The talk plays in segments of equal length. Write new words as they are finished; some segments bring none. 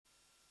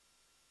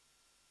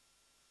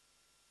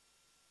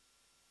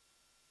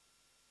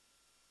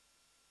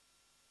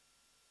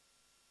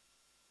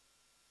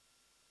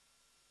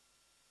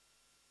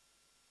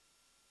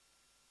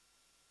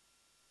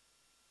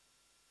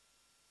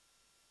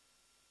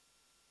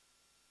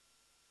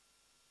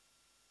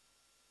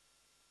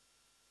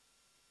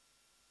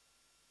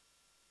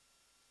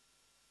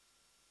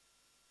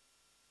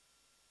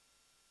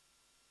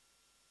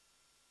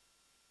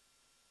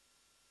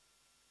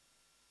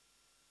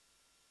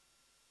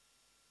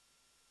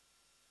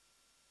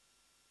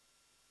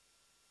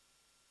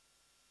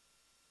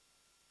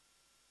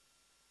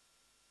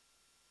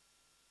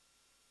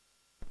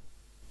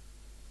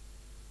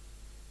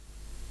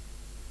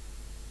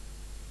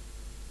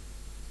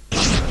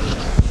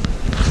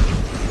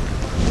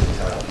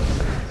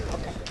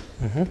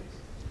Okay,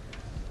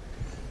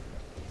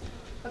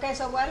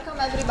 so welcome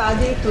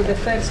everybody to the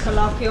first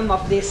colloquium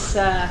of this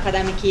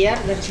academic year.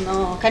 There's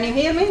no, can you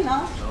hear me?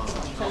 No?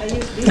 Shall I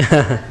use this?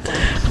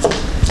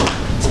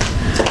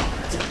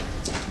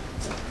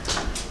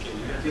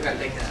 You can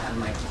take the hand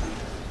mic.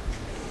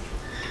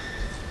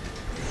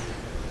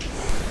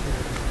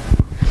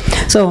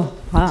 So,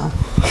 wow.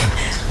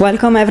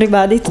 Welcome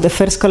everybody to the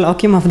first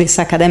colloquium of this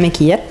academic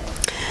year.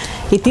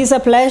 It is a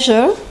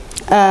pleasure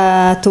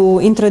to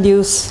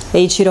introduce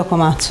Eiichiro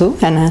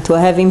Komatsu and to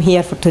have him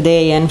here for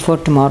today and for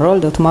tomorrow,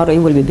 although tomorrow he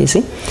will be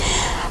busy.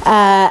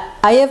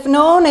 I have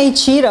known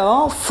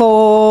Eiichiro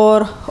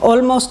for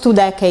almost 2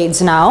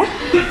 decades now,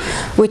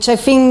 which I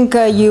think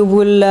you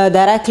will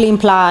directly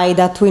imply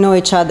that we know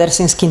each other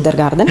since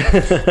kindergarten.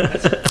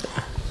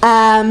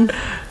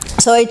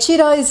 So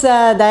Eiichiro is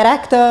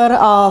director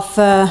of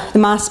the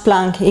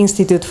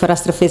Max-Planck-Institut for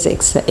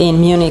Astrophysics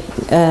in Munich,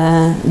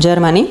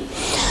 Germany.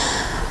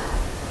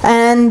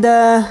 And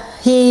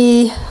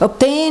he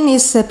obtained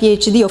his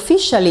PhD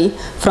officially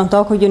from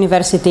Tokyo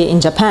University in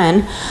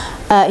Japan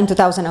in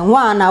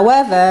 2001.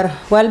 However,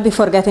 well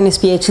before getting his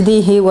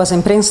PhD, he was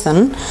in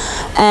Princeton,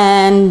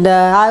 and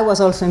I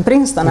was also in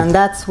Princeton, and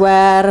that's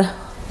where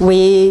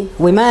we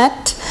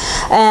met,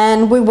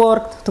 and we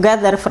worked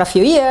together for a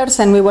few years,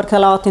 and we worked a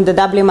lot in the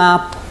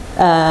WMAP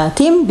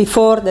team even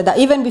before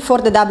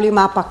the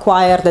WMAP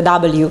acquired the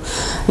W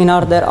in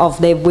honor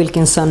of Dave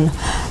Wilkinson.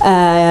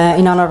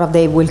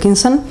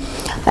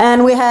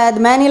 And we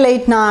had many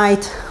late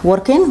night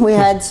working. We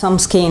had some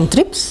skiing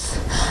trips,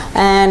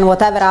 and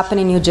whatever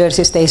happened in New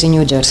Jersey stays in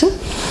New Jersey.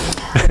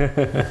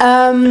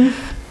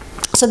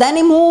 So then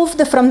he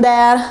moved from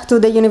there to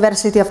the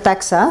University of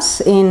Texas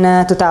in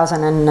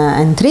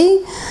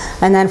 2003,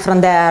 and then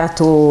from there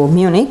to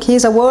Munich.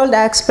 He's a world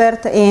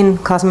expert in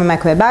cosmic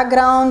microwave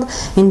background,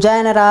 in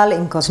general,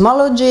 in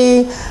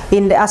cosmology,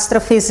 in the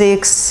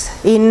astrophysics,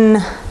 in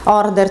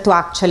order to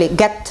actually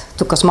get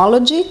to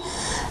cosmology,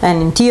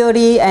 and in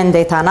theory and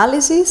data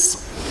analysis.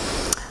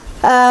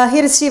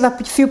 He received a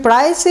few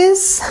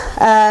prizes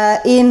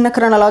in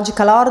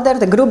chronological order: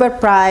 the Gruber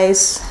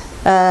Prize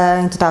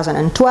in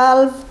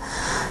 2012,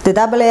 the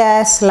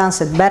AAS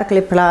Lancet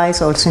Berkeley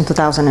Prize also in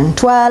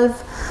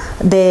 2012.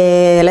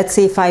 Let's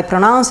see if I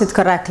pronounce it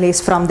correctly, is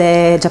from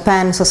the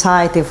Japan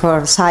Society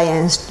for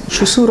Science,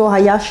 Shushiro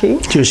Hayashi.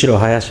 Shushiro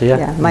Hayashi,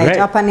 yeah. My Great.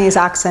 Japanese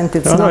accent,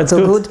 it's not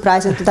so good.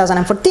 Prize in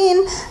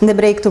 2014, and the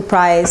Breakthrough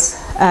Prize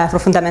for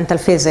Fundamental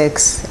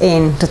Physics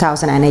in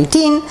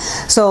 2018.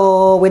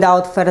 So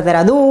without further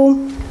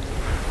ado,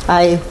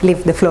 I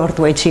leave the floor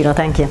to Eiichiro.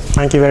 Thank you.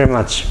 Thank you very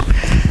much.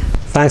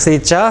 Thanks,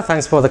 Icha.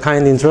 Thanks for the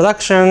kind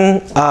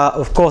introduction.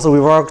 Of course, we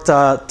worked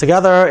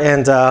together,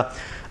 and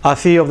a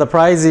few of the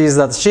prizes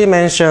that she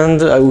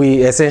mentioned,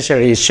 we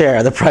essentially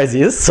share the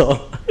prizes. So,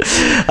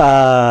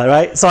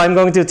 right. So I'm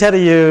going to tell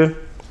you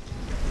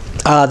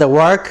the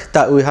work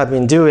that we have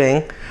been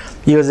doing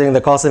using the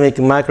cosmic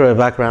microwave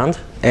background,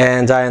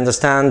 and I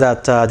understand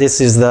that this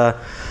is the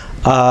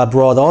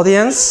broad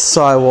audience.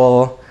 So I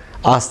will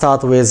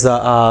start with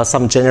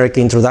some generic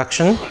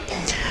introduction.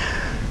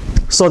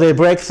 So the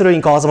breakthrough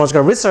in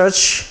cosmological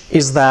research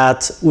is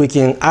that we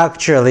can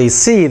actually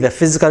see the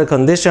physical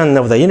condition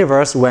of the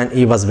universe when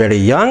it was very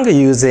young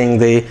using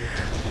the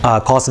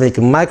cosmic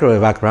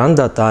microwave background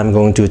that I'm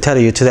going to tell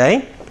you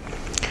today.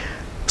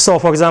 So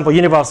for example,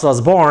 universe was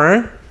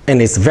born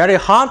and it's very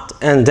hot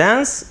and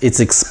dense,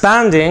 it's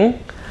expanding,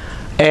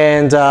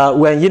 and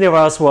when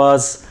universe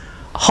was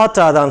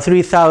hotter than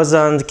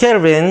 3000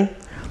 Kelvin,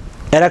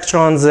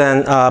 electrons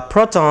and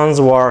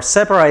protons were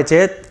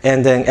separated,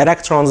 and then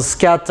electrons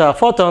scatter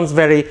photons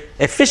very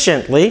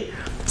efficiently.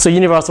 So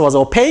universe was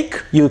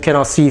opaque, you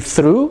cannot see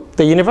through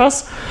the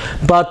universe.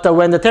 But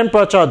when the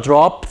temperature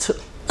dropped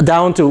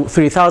down to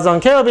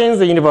 3000 kelvins,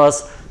 the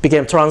universe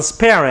became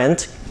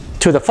transparent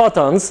to the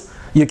photons.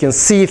 You can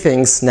see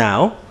things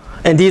now.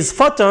 And these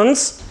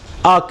photons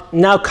are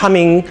now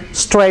coming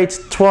straight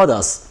toward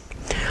us.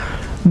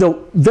 The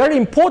very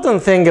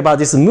important thing about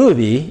this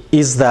movie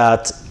is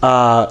that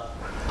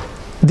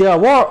there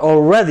were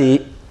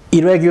already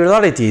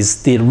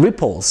irregularities, the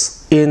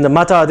ripples in the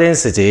matter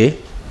density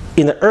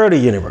in the early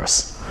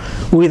universe.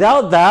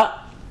 Without that,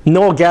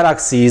 no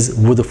galaxies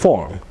would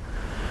form.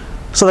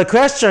 So the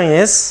question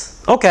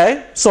is,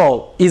 okay,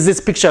 so is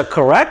this picture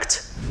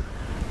correct?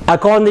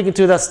 According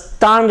to the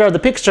standard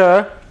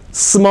picture,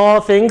 small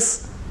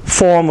things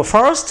form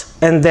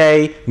first, and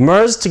they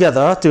merge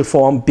together to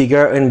form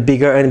bigger and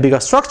bigger and bigger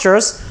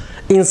structures,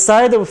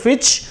 inside of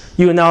which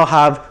you now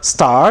have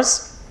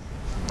stars,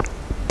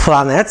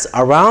 planets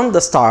around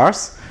the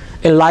stars,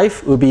 and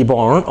life will be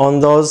born on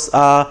those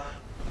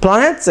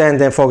planets. And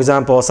then, for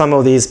example, some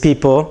of these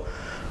people,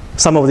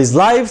 some of these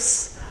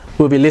lives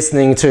will be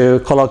listening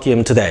to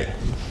colloquium today.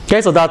 Okay,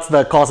 so that's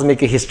the cosmic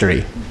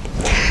history.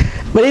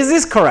 But is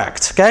this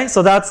correct? Okay,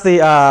 so that's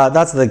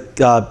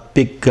the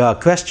big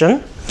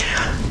question.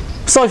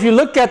 So if you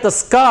look at the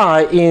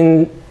sky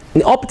in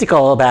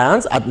optical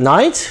bands at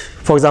night,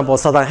 for example,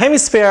 southern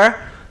hemisphere,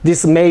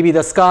 this may be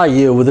the sky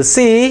you would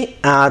see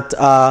at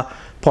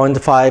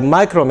 0.5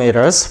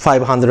 micrometers,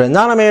 500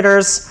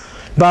 nanometers.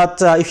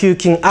 But if you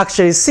can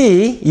actually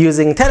see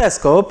using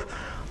telescope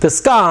the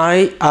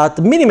sky at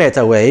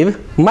millimeter wave,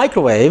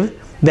 microwave,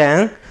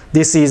 then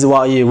this is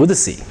what you would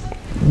see.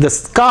 The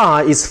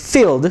sky is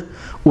filled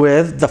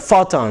with the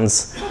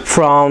photons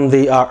from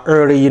the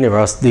early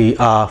universe, the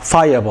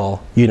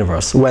fireball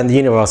universe, when the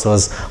universe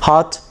was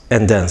hot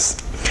and dense.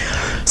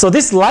 So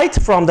this light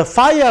from the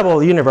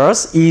fireball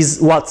universe is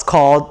what's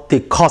called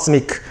the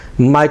cosmic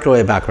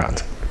microwave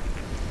background.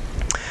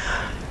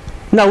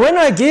 Now, when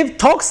I give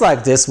talks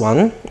like this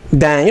one,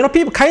 then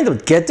people kind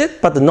of get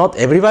it, but not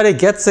everybody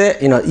gets it.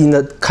 In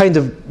a kind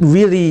of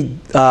really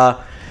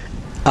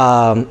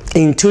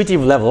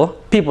intuitive level.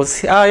 People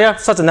say, "Oh yeah,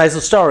 such a nice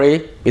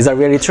story. Is that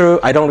really true?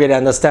 I don't really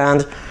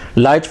understand.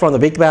 Light from the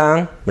Big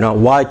Bang.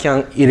 Why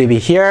can't it be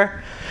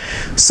here?"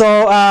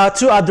 So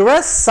to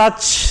address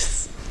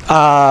such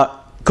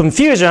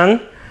confusion,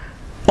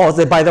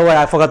 by the way,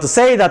 I forgot to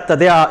say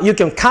that you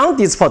can count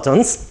these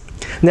photons.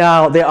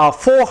 Now there are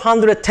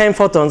 410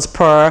 photons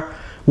per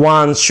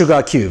one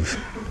sugar cube.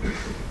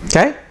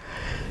 Okay,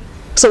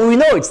 so we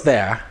know it's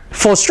there.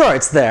 For sure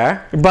it's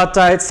there,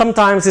 but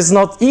sometimes it's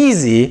not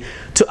easy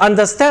to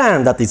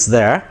understand that it's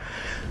there.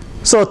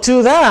 So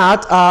to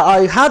that,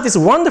 I had this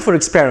wonderful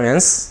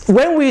experience.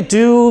 When we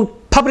do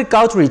public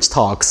outreach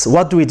talks,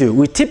 what do?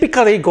 We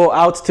typically go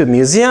out to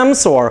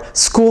museums or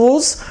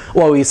schools,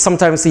 or we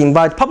sometimes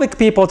invite public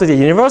people to the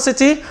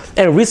university,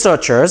 and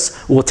researchers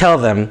will tell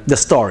them the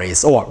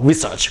stories, or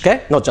research,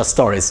 okay? Not just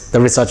stories, the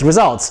research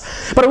results.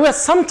 But we are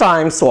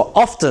sometimes, or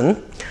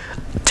often,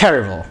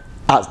 terrible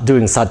at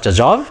doing such a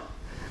job,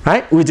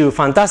 right? We do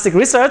fantastic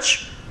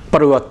research,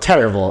 but we are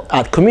terrible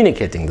at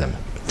communicating them.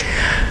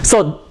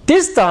 So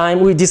this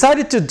time we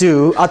decided to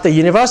do at the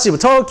University of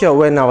Tokyo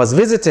when I was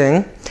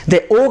visiting,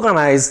 they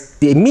organized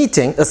the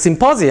meeting, a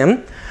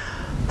symposium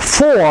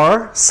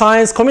for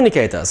science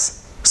communicators.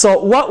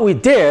 So what we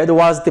did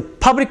was the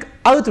public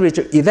outreach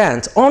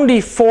event only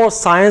for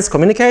science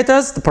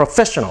communicators, the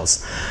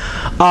professionals.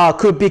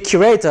 Could be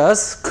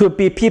curators, could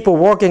be people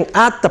working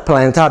at the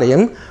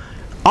planetarium,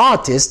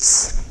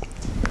 artists,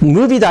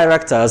 movie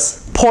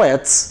directors,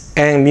 poets,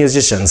 and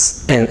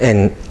musicians,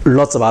 and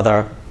lots of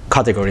other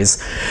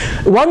categories.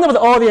 One of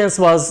the audience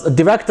was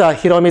director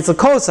Hiromitsu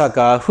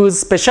Kosaka, whose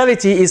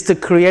specialty is to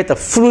create a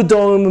full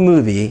dome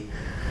movie.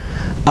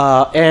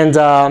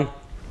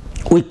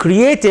 We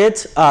created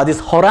this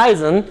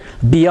horizon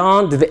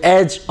beyond the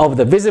edge of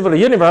the visible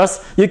universe.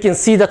 You can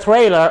see the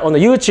trailer on the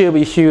YouTube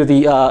if you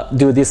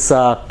do this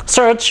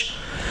search.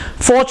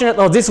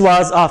 Fortunately, this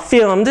was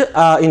filmed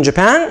in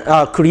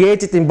Japan,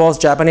 created in both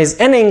Japanese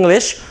and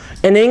English.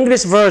 An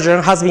English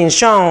version has been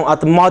shown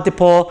at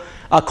multiple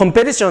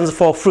competitions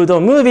for full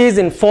dome movies,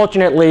 and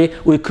fortunately,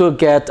 we could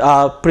get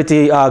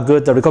pretty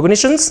good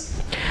recognitions.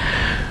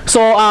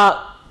 So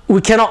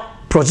we cannot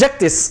project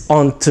this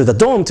onto the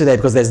dome today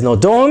because there's no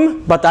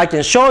dome, but I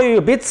can show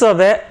you bits of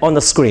it on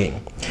the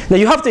screen. Now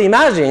you have to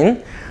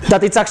imagine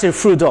that it's actually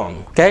full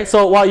dome. Okay,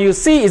 so what you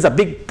see is a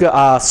big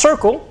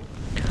circle.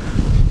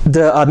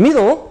 The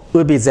middle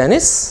will be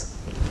zenith,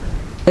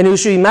 and you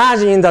should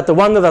imagine that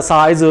one of the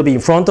sides will be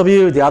in front of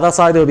you, the other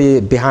side will be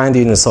behind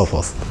you, and so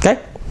forth. Okay,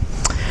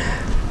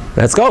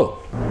 let's go.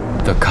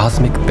 The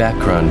cosmic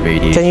background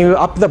radiation. Can you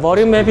up the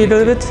volume maybe a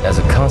little bit? As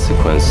a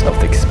consequence of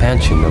the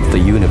expansion of the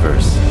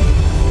universe.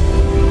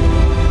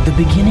 The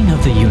beginning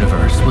of the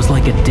universe was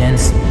like a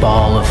dense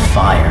ball of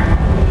fire.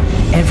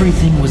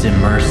 Everything was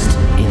immersed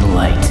in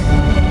light.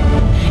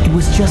 It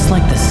was just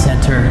like the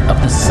center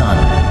of the sun.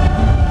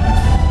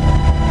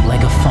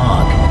 Like a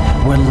fog,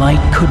 where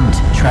light couldn't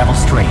travel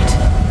straight.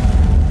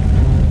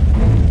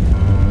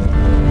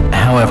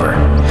 However,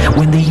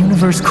 when the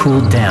universe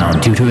cooled down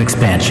due to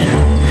expansion,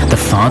 the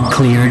fog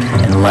cleared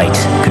and light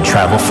could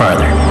travel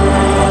farther.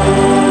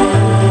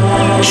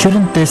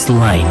 Shouldn't this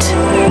light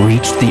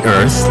reach the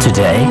Earth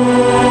today?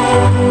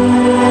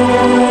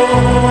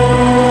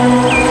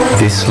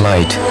 This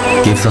light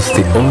gives us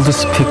the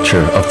oldest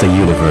picture of the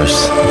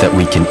universe that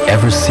we can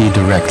ever see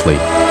directly.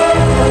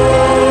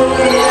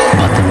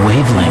 But the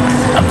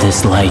wavelength of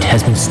this light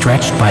has been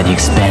stretched by the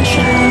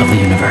expansion of the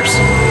universe,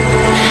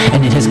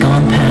 and it has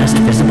gone past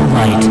visible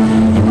light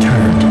and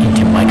turned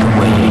into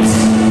microwaves.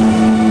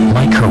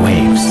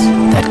 Microwaves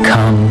that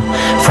come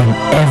from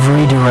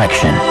every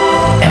direction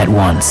at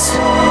once.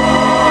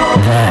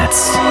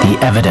 That's the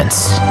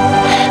evidence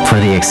for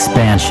the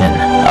expansion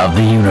of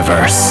the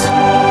universe.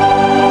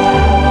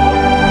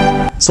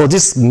 So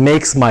this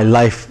makes my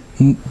life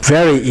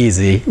very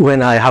easy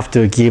when I have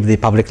to give the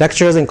public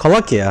lectures and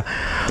colloquia.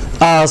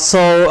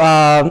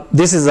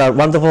 This is a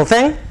wonderful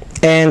thing,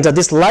 and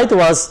this light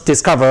was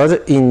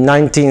discovered in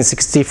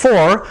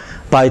 1964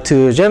 by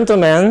two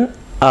gentlemen,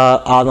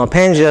 Arnold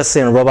Penzias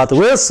and Robert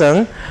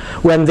Wilson,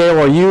 when they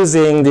were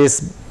using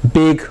this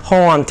big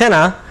horn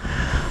antenna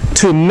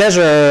to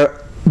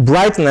measure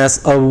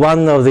brightness of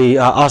one of the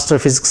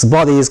astrophysics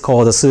bodies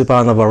called the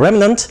supernova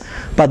remnant,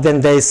 but then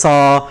they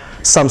saw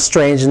some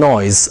strange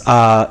noise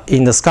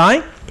in the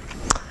sky.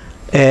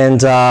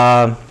 And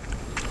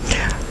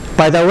by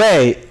By the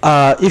way,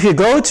 if you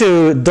go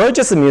to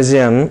Deutsches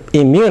Museum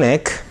in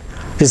Munich,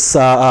 it's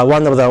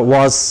one of the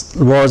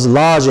world's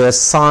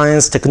largest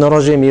science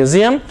technology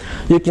museum,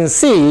 you can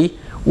see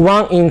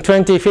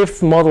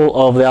 1/25 model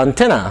of the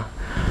antenna.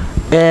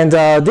 And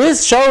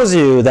this shows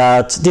you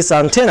that this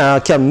antenna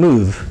can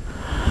move.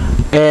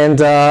 And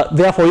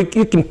therefore,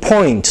 you can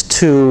point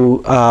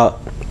to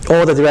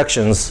all the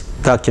directions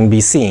that can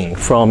be seen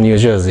from New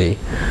Jersey.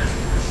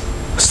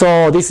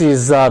 So this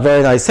is a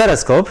very nice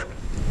telescope.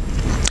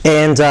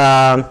 And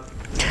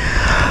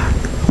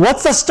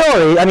what's the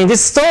story? I mean, this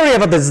story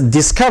about the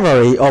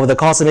discovery of the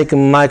cosmic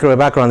microwave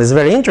background is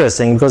very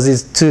interesting because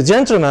these two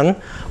gentlemen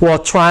were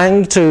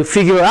trying to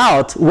figure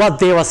out what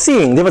they were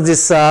seeing. There was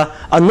this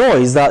a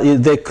noise that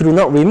they could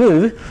not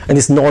remove, and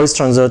this noise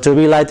turns out to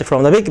be light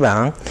from the Big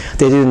Bang.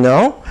 They didn't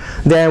know.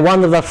 Then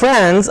one of the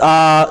friends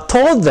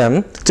told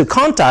them to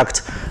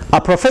contact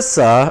a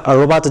professor,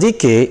 Robert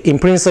Dickey, in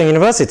Princeton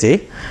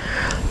University,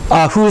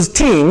 whose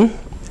team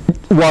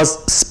was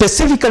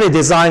specifically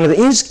designed the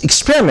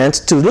experiment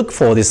to look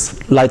for this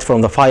light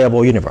from the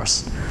fireball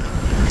universe.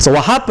 So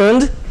what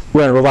happened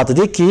when Robert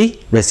Dickey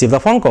received a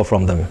phone call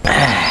from them?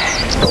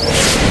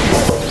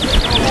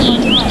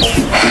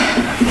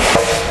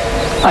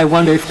 I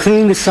wonder if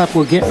cleaning this up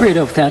will get rid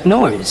of that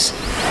noise.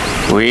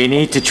 We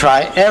need to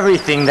try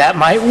everything that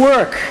might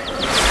work.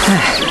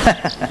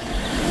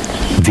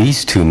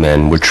 These two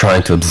men were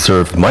trying to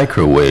observe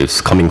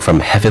microwaves coming from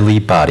heavenly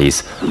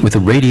bodies with a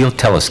radio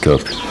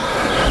telescope,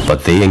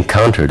 but they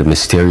encountered a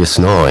mysterious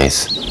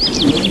noise.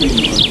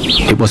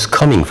 It was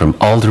coming from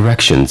all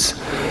directions,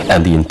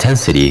 and the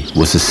intensity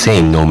was the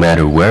same no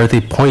matter where they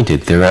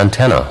pointed their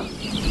antenna.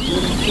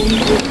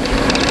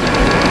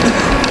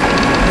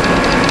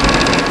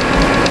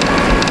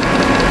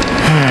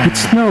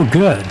 It's no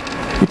good.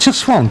 It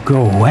just won't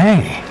go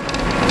away.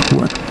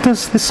 What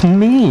does this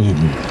mean?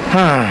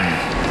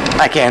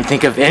 I can't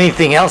think of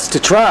anything else to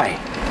try.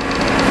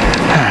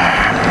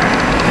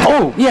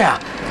 Oh, yeah.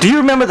 Do you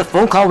remember the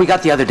phone call we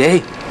got the other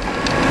day?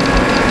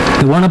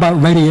 The one about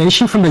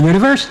radiation from the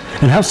universe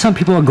and how some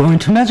people are going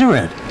to measure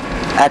it?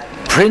 At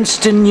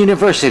Princeton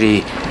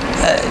University.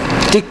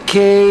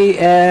 Dickey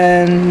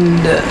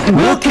and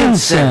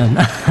Wilkinson.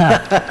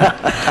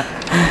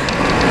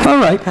 All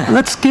right,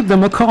 let's give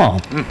them a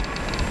call.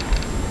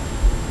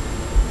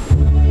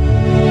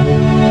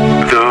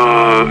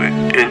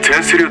 The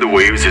intensity of the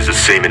waves is the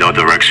same in all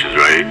directions,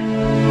 right?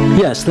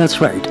 Yes,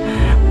 that's right.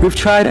 We've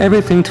tried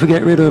everything to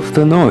get rid of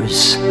the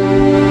noise.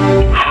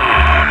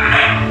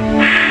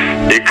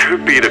 It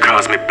could be the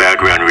cosmic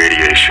background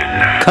radiation.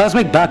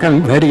 Cosmic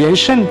background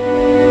radiation?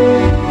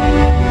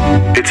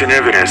 It's an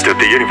evidence that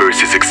the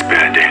universe is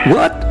expanding.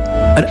 What?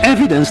 An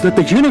evidence that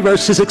the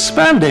universe is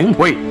expanding?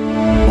 Wait,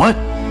 what?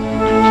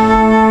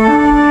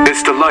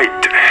 It's the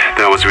light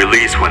that was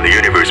released when the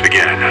universe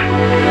began.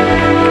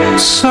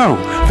 So,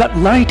 that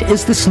light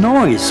is this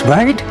noise,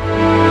 right?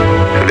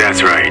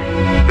 That's right.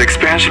 The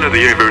expansion of the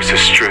universe has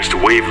stretched the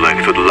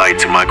wavelength of the light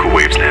to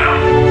microwaves now.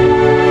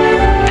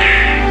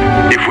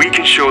 If we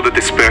can show that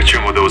the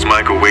spectrum of those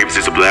microwaves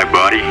is a black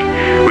body,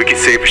 we can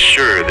say for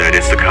sure that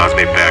it's the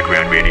cosmic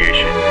background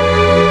radiation.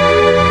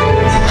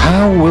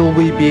 How will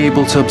we be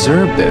able to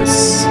observe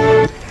this?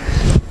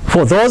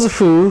 For those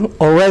who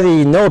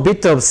already know a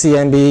bit of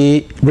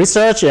CMB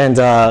research and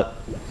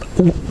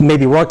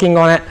maybe working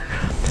on it,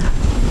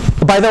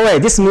 by the way,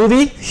 this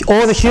movie,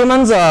 all the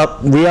humans are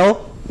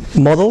real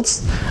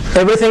models.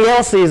 Everything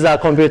else is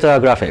computer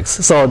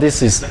graphics. So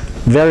this is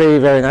very,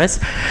 very nice.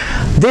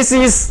 This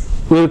is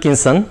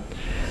Wilkinson.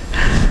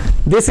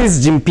 This is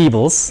Jim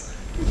Peebles.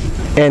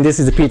 And this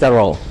is Peter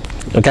Roll.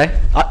 Okay?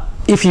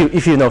 If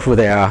you know who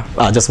they are,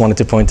 I just wanted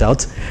to point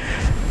out.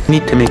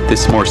 Need to make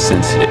this more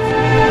sensitive.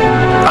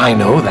 I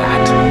know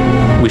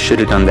that. We should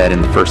have done that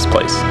in the first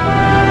place.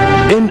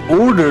 In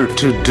order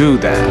to do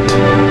that,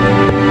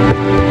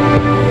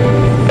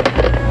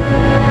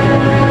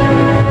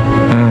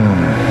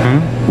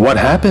 what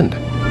happened?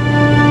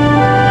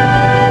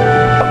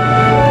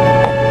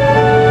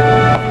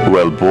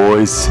 Well,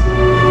 boys,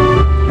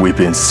 we've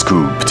been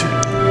scooped.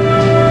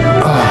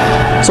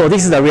 So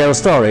this is the real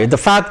story. The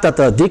fact that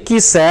Dickey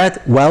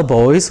said, well,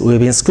 boys, we've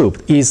been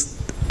scooped is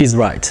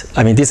right.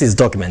 I mean, this is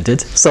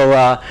documented. So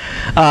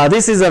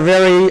this is a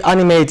very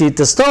animated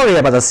story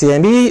about the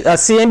CMB.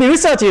 CMB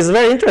research is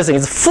very interesting.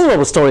 It's full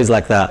of stories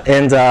like that.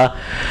 And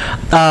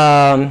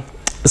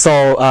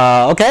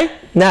okay,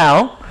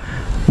 now,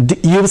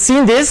 you've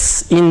seen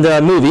this in the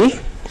movie.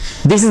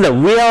 This is the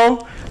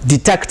real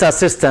detector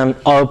system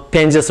of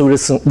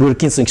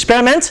Penzias-Wilkinson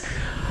experiment.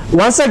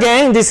 Once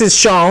again, this is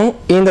shown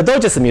in the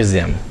Deutsches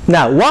Museum.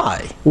 Now,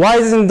 why? Why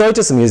is it in the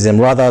Deutsches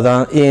Museum rather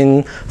than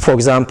in, for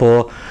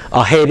example,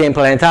 a Hayden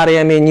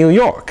Planetarium in New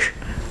York?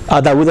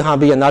 That wouldn't have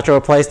been a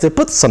natural place to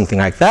put something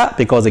like that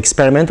because the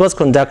experiment was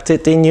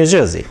conducted in New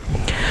Jersey.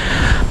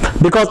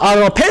 Because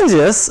Arnold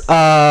Penzias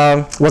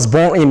was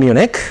born in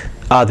Munich,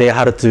 they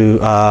had to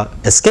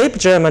escape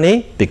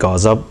Germany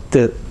because of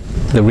the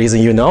reason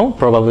you know,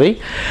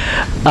 probably,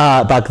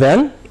 back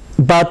then.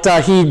 but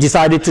he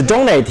decided to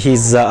donate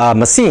his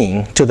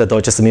machine to the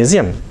Deutsches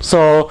Museum.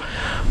 So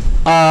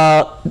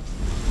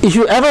if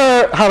you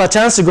ever have a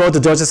chance to go to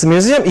Deutsches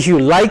Museum, if you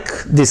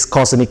like this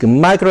cosmic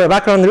microwave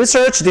background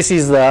research, this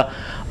is the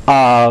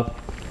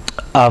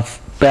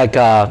like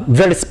a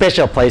very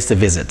special place to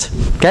visit.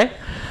 Okay.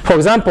 For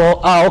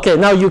example, okay,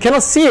 now you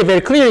cannot see it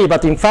very clearly,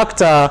 but in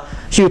fact,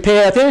 if you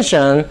pay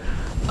attention,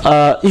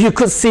 if you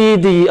could see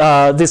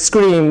the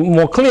screen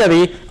more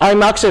clearly,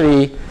 I'm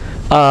actually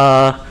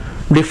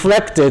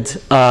reflected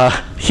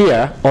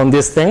here on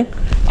this thing.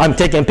 I'm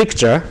taking a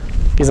picture.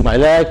 This is my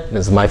leg,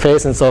 this is my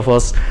face, and so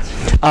forth.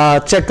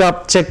 Check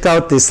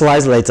out the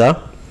slides later.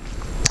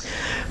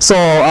 So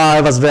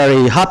I was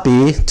very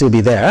happy to be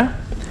there.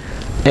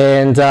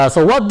 And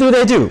so what do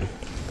they do?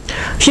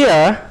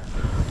 Here,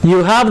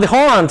 you have the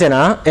whole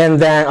antenna, and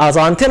then as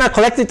the antenna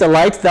collected the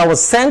light that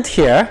was sent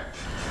here,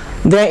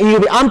 then it will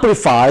be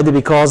amplified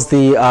because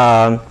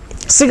the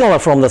signal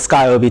from the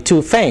sky will be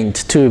too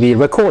faint to be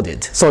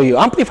recorded. So you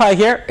amplify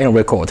here and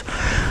record.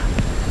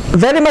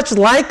 Very much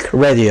like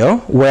radio,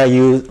 where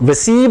you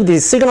receive the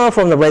signal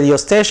from the radio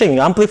station,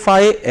 you amplify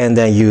it, and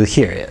then you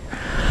hear it.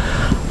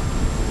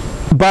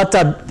 But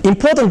the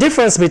important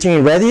difference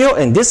between radio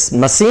and this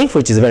machine,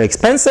 which is very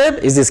expensive,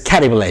 is this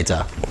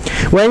calibrator.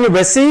 When you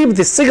receive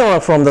the signal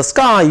from the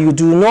sky, you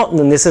do not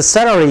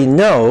necessarily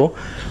know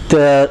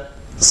the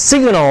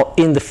signal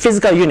in the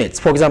physical units,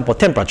 for example,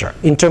 temperature,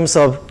 in terms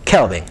of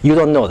Kelvin. You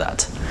don't know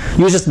that.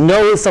 You just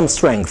know some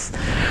strength.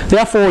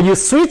 Therefore, you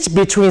switch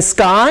between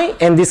sky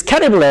and this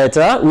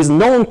calibrator with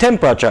known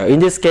temperature, in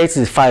this case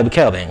is 5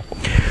 Kelvin,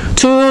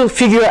 to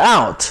figure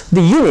out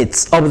the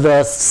units of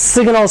the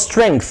signal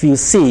strength you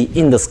see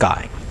in the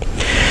sky.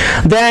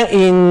 Then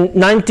in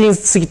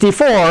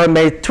 1964,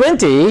 May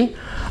 20,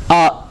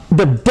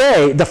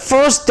 the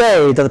first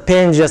day that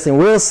Penzias and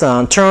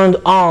Wilson turned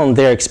on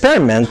their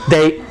experiment,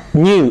 they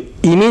knew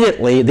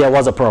immediately there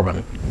was a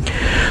problem.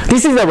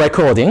 This is a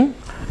recording,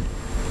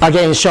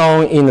 again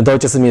shown in the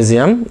Deutsches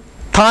Museum.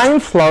 Time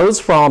flows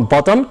from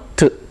bottom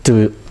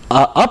to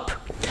up,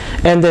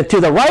 and then to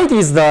the right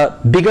is the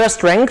bigger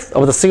strength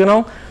of the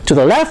signal, to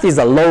the left is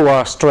the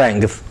lower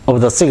strength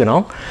of the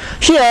signal.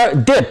 Here,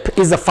 dip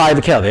is the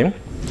 5 Kelvin.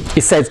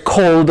 It says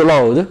cold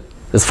load.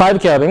 It's 5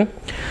 Kelvin.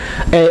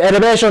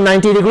 Elevation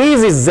 90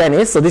 degrees is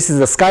zenith, so this is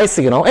the sky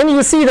signal. And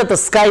you see that the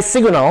sky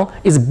signal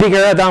is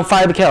bigger than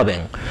 5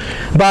 Kelvin.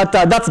 But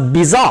that's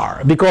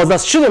bizarre, because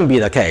that shouldn't be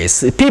the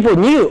case. People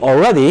knew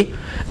already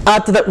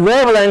at the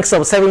wavelengths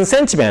of 7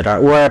 centimeter,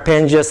 where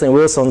Penzias and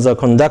Wilson are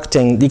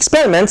conducting the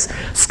experiments,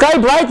 sky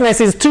brightness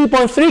is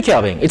 2.3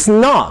 Kelvin. It's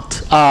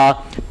not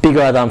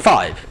bigger than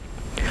 5.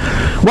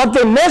 What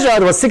they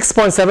measured was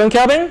 6.7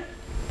 Kelvin.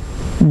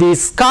 The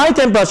sky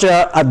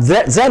temperature at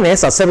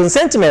zenith at 7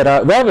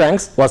 centimeter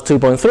wavelengths was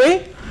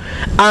 2.3.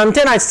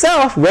 Antenna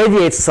itself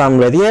radiates some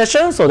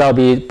radiation, so that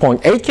will be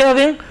 0.8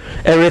 Kelvin.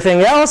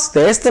 Everything else,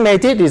 they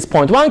estimated, is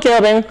 0.1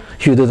 Kelvin.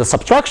 If you do the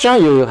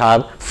subtraction, you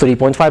have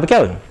 3.5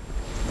 Kelvin.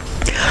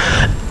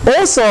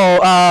 Also,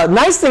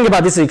 nice thing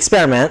about this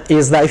experiment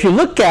is that if you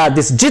look at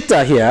this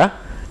jitter here,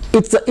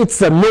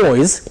 it's a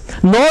noise.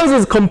 Noise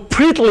is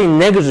completely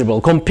negligible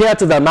compared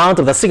to the amount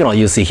of the signal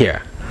you see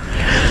here.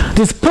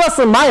 This plus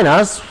and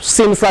minus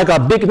seems like a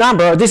big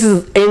number. This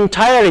is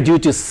entirely due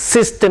to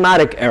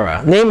systematic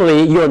error,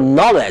 namely your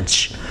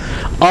knowledge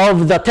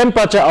of the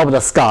temperature of the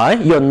sky,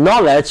 your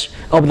knowledge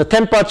of the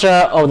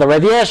temperature of the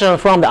radiation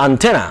from the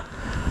antenna,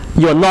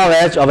 your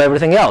knowledge of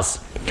everything else.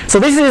 So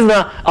this is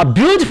a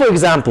beautiful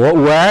example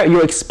where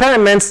your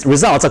experiment's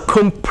results are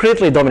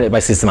completely dominated by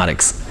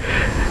systematics,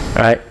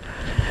 right?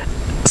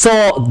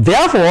 So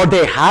therefore,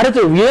 they had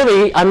to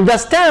really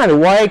understand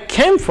where it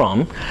came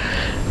from.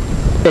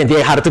 And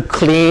they had to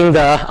clean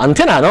the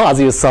antenna, no, as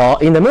you saw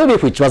in the movie,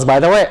 which was, by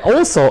the way,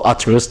 also a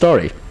true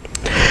story.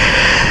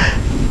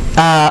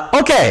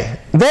 Okay,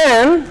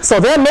 then, so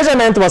their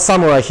measurement was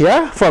somewhere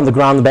here from the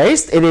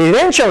ground-based. And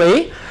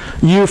eventually,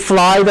 you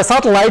fly the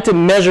satellite to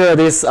measure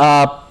this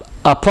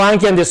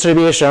Planckian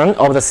distribution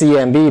of the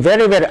CMB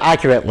very, very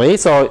accurately.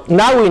 So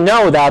now we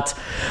know that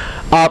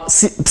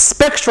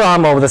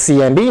spectrum of the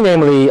CMB,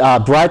 namely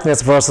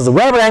brightness versus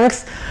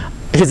wavelength,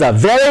 is a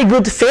very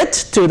good fit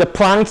to the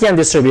Planckian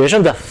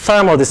distribution, the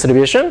thermal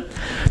distribution.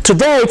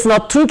 Today, it's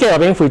not 2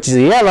 Kelvin, which is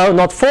yellow,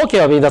 not 4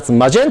 Kelvin, that's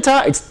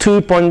magenta. It's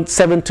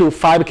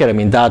 2.725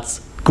 Kelvin, that's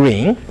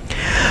green.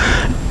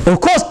 Of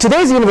course,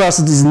 today's universe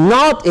is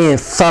not in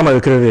thermal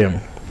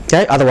equilibrium.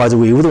 Okay? Otherwise,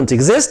 we wouldn't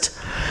exist.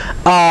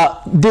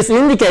 This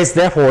indicates,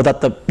 therefore,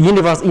 that the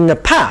universe in the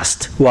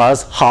past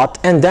was hot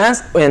and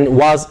dense and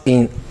was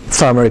in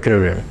thermal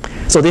equilibrium.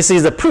 So this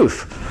is the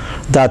proof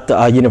that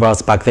the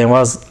universe back then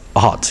was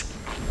hot.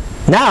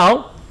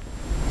 Now,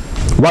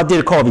 what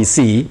did Kobe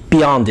see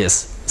beyond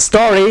this?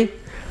 Story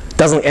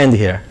doesn't end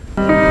here.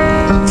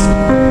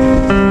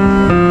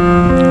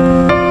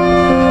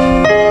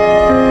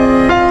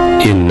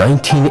 In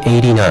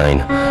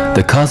 1989,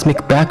 the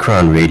Cosmic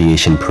Background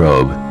Radiation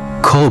Probe,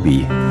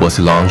 COBE, was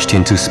launched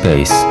into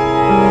space.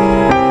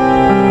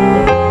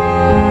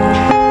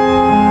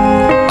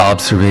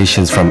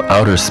 observations from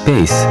outer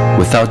space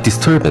without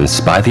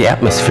disturbance by the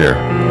atmosphere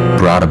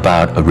brought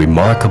about a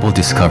remarkable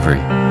discovery.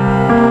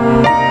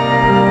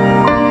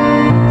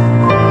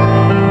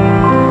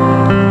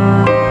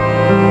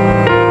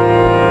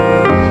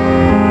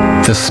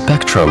 The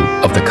spectrum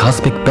of the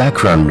cosmic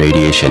background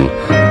radiation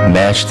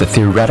matched the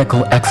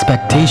theoretical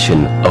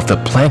expectation of the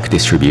Planck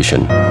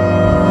distribution.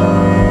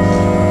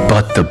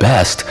 But the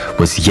best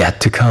was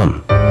yet to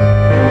come.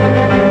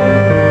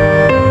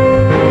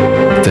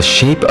 The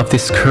shape of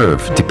this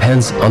curve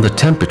depends on the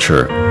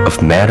temperature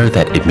of matter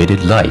that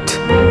emitted light.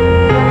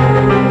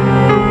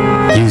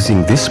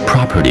 Using this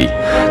property,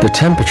 the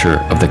temperature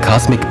of the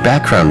cosmic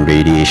background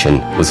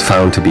radiation was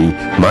found to be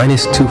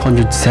minus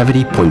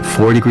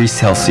 270.4 degrees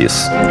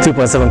Celsius.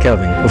 2.7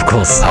 Kelvin, of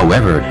course.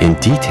 However, in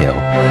detail,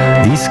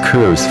 these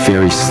curves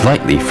vary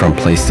slightly from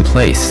place to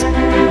place.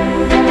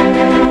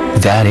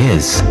 That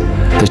is,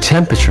 the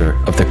temperature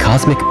of the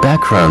cosmic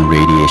background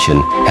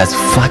radiation has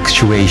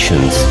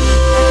fluctuations.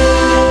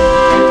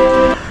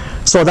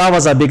 So that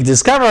was a big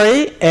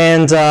discovery,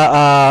 and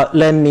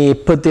let me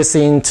put this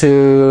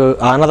into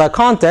another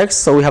context.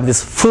 So we have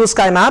this full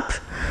sky map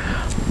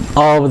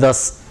of the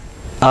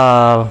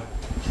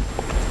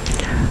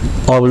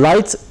of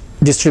light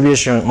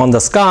distribution on the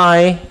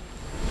sky.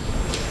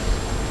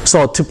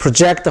 So to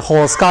project the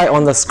whole sky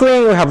on the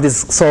screen, we have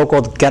this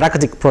so-called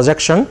galactic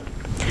projection.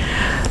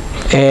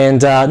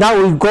 And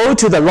now we go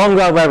to the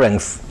longer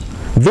wavelength,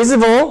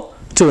 visible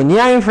to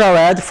near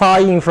infrared, far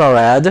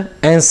infrared,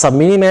 and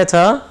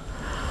submillimeter,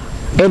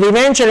 and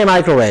eventually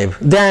microwave.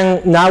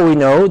 Then now we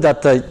know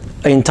that the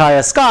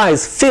entire sky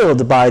is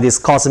filled by this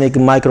cosmic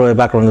microwave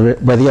background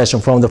radiation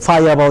from the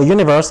fireball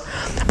universe.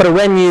 But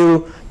when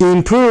you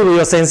improve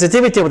your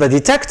sensitivity of the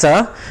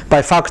detector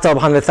by factor of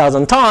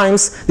 100,000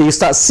 times, you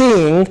start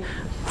seeing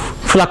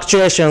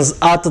fluctuations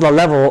at the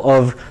level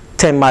of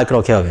 10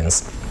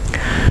 microkelvins.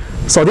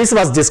 So this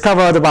was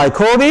discovered by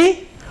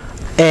Kobe,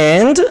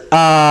 and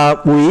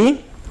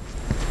we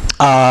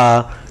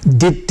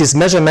did these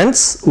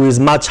measurements with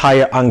much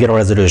higher angular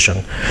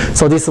resolution.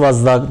 So this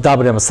was the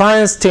WM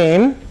science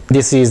team.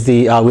 This is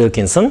the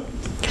Wilkinson.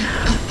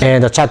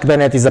 And Chuck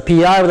Bennett is the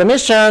PI of the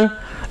mission.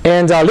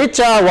 And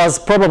Richa was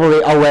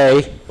probably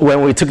away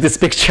when we took this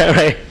picture,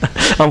 right?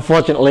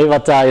 Unfortunately,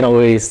 but you know,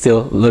 we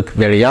still look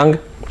very young.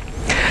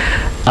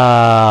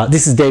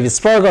 This is David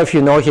Sperger. If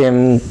you know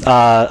him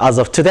as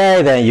of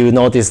today, then you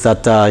notice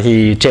that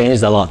he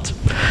changed a lot.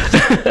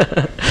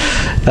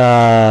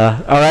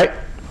 All right.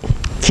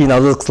 He now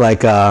looks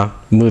like a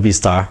movie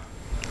star,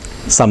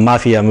 some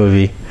mafia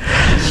movie.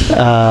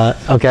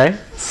 Okay,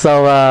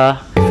 so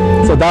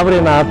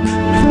WMAP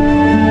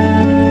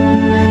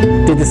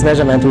did this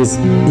measurement with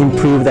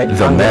improved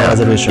angular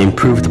resolution.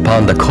 Improved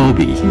upon the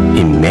Kobe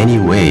in many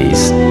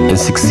ways and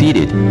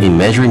succeeded in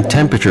measuring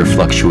temperature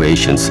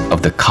fluctuations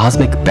of the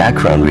cosmic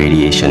background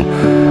radiation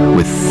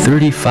with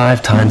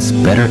 35 times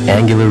better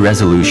angular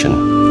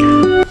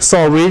resolution.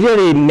 So we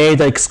really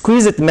made an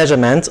exquisite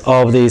measurement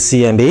of the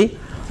CMB.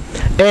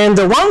 And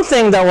the one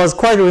thing that was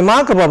quite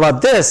remarkable about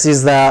this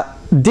is that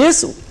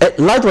this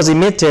light was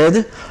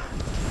emitted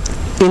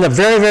in a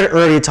very, very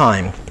early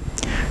time.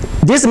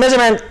 This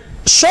measurement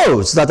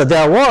shows that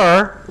there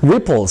were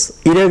ripples,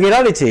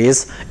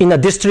 irregularities in the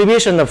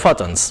distribution of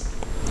photons,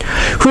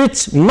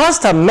 which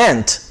must have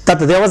meant that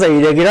there was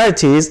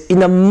irregularities in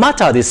the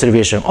matter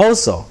distribution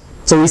also.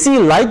 So we see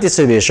light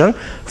distribution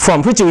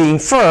from which we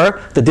infer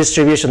the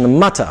distribution of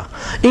matter.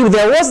 If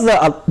there was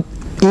the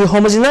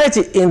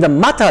inhomogeneity in the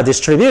matter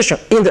distribution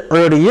in the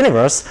early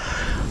universe,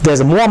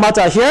 there's more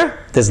matter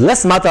here, there's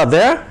less matter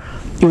there.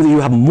 If you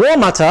have more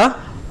matter,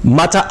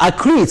 matter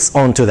accretes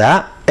onto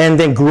that and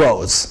then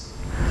grows.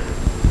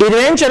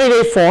 Eventually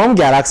they form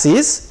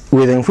galaxies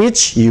within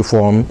which you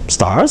form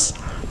stars,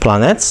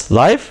 planets,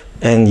 life,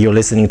 and you're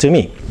listening to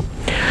me.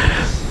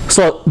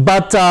 So,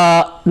 but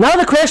now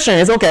the question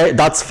is, okay,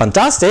 that's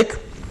fantastic,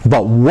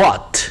 but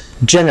what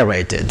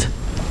generated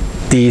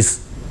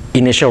these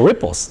initial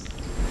ripples?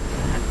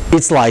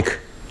 It's like,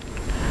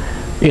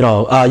 you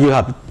know, you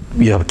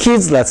have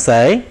kids, let's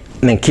say,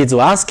 and then kids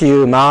will ask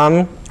you,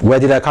 Mom, where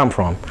did I come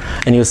from?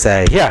 And you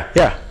say, here,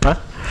 right?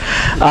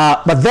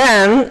 But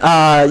then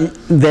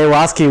they will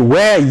ask you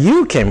where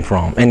you came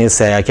from, and you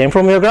say, I came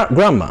from your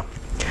grandma.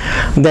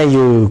 Then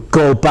you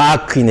go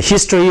back in the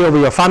history of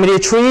your family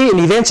tree, and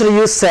eventually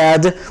you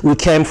said, we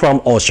came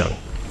from ocean.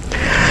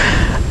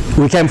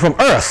 We came from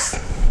Earth.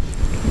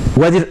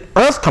 Where did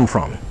Earth come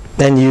from?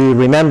 Then you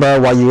remember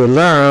what you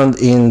learned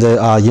in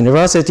the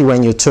university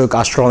when you took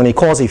astronomy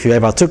course, if you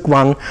ever took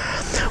one.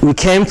 We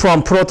came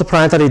from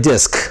protoplanetary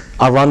disk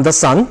around the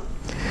sun.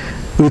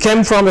 We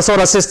came from the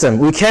solar system.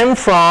 We came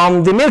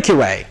from the Milky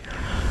Way.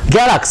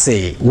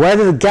 Galaxy, where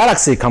did the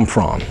galaxy come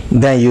from?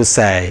 Then you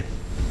say,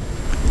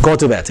 go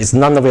to bed. It's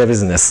none of your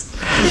business.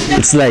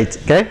 It's late,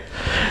 okay?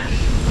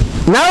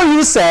 Now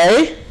you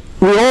say,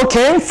 we all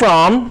came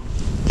from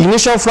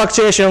initial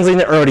fluctuations in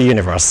the early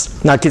universe.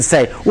 Now kids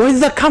say, where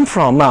did that come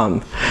from,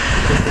 Mom?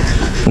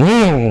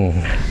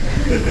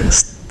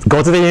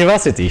 Go to the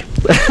university.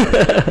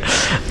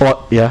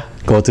 Or, yeah?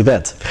 go to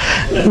bed.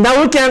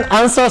 Now we can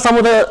answer some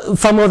of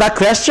that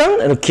question,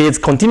 and kids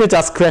continue to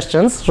ask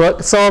questions.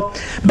 So,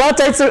 but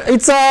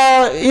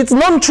it's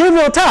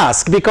non-trivial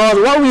task, because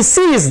what we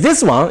see is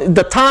this one.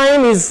 The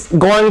time is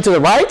going to the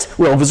right.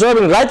 We're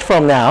observing light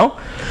from now.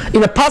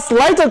 In the past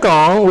light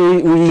gone,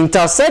 we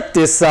intersect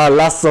this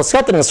last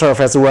scattering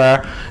surface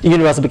where the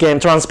universe became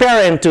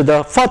transparent to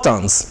the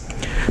photons.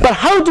 But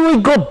how do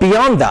we go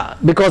beyond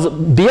that? Because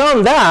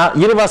beyond that,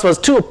 universe was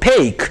too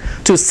opaque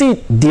to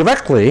see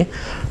directly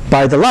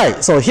by the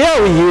light. So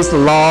here we use the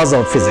laws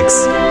of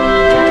physics.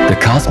 The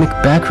cosmic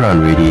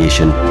background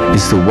radiation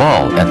is the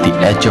wall at the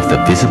edge of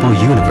the visible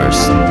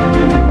universe.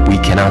 We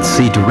cannot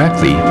see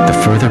directly the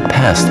further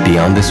past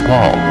beyond this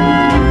wall.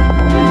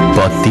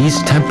 But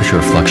these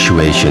temperature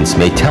fluctuations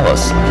may tell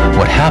us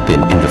what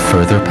happened in the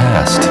further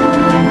past.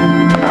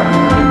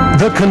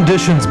 The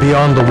conditions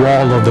beyond the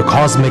wall of the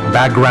cosmic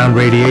background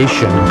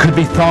radiation could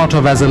be thought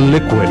of as a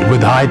liquid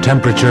with high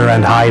temperature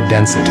and high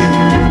density.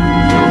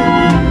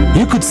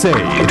 You could say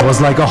it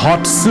was like a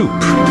hot soup.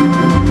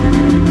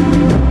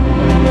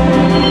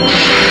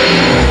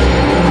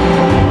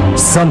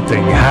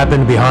 Something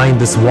happened behind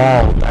this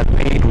wall that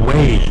made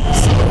waves,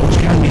 which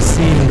can be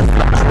seen in the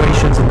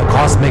fluctuations in the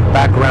cosmic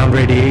background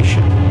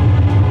radiation.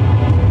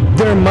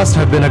 There must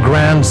have been a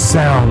grand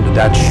sound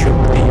that shook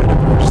the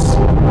universe.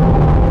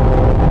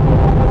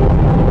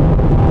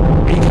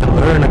 We can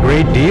learn a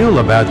great deal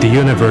about the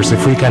universe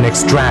if we can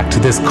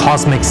extract this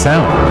cosmic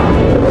sound.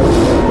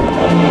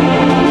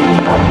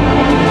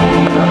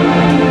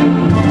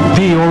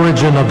 The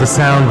origin of the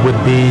sound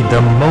would be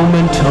the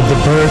moment of the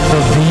birth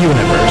of the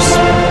universe.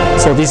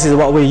 So this is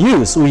what we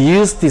use. We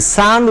use the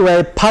sound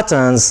wave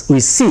patterns we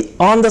see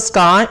on the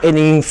sky and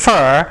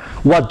infer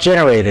what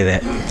generated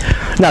it.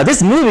 Now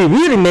this movie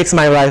really makes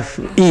my life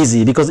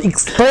easy, because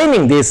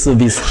explaining this would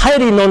be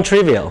highly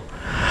non-trivial.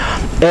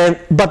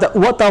 But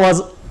what I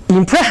was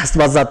impressed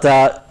was that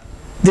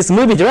this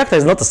movie director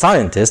is not a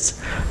scientist.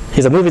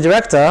 He's a movie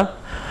director.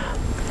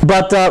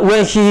 But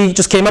when he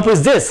just came up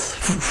with this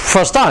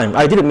first time,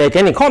 I didn't make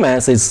any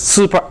comments. It's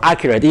super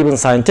accurate, even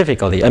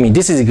scientifically. I mean,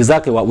 this is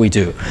exactly what we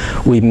do.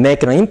 We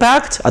make an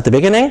impact at the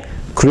beginning,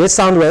 create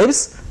sound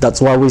waves. That's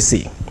what we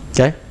see.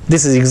 Okay?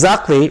 This is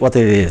exactly what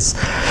it is.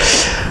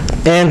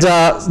 And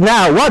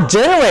now, what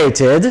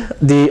generated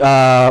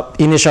the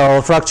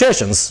initial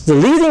fluctuations? The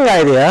leading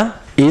idea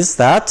is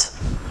that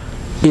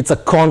it's a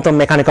quantum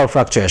mechanical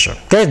fluctuation.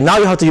 Okay? Now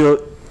you have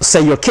to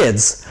say your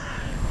kids,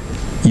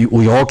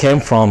 we all came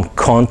from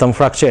quantum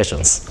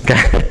fluctuations.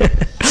 Okay?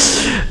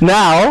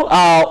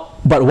 Now,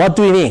 but what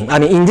do we mean? I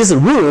mean, in this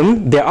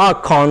room, there are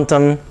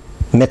quantum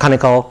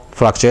mechanical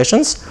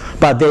fluctuations,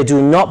 but they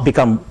do not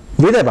become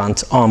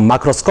relevant on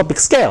macroscopic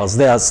scales.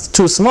 They are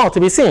too small to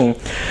be seen.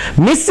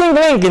 Missing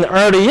link in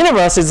early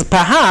universe is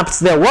perhaps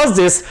there was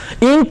this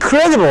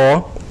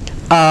incredible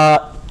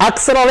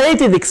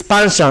accelerated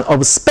expansion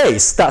of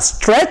space that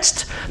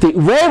stretched the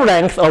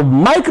wavelength of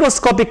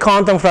microscopic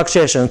quantum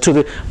fluctuation to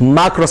the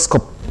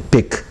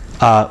macroscopic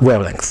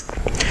wavelength.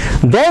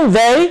 Then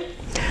they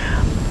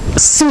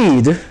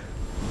seed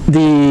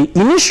the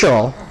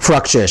initial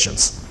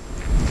fluctuations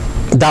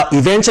that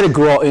eventually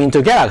grow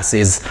into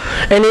galaxies.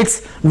 And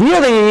it's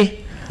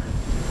really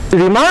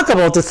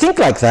remarkable to think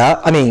like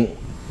that. I mean,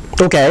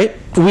 okay,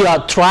 we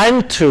are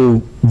trying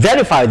to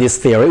verify this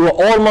theory. We're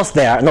almost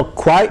there, not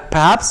quite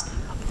perhaps,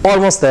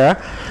 almost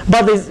there.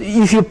 But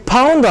if you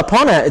pound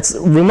upon it, it's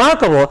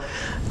remarkable.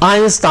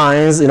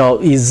 Einstein's,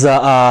 is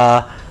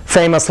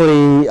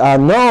famously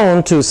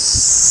known to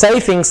say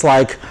things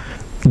like,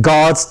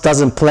 God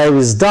doesn't play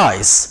with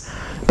dice.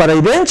 But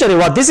eventually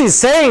what this is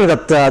saying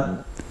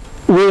that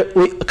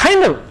we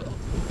kind of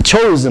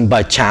chosen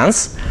by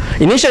chance.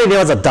 Initially there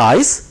was a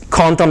dice,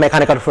 quantum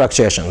mechanical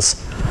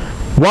fluctuations.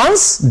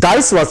 Once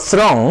dice was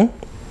thrown,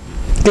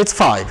 it's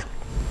 5.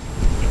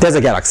 There's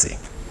a galaxy.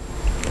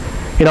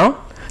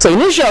 So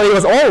initially it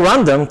was all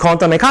random,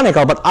 quantum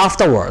mechanical, but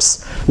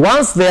afterwards,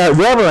 once their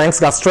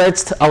wavelengths got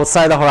stretched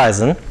outside the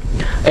horizon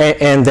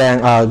and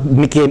then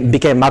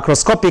became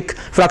macroscopic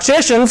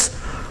fluctuations,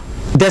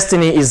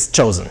 destiny is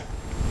chosen.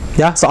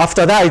 Yeah. So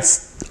after that,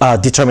 it's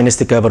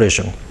deterministic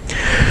evolution.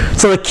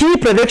 So the key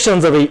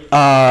predictions of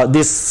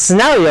this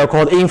scenario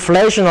called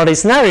inflationary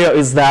scenario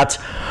is that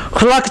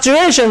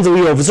fluctuations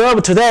we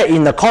observe today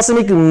in the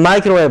cosmic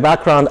microwave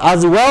background,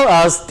 as well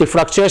as the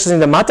fluctuations in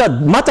the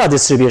matter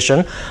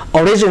distribution,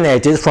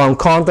 originated from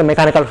quantum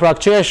mechanical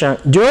fluctuation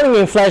during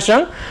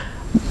inflation.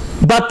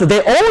 But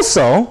they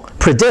also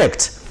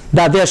predict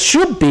that there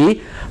should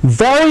be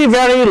very,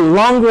 very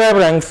long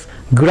wavelength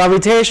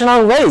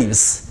gravitational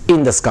waves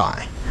in the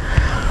sky.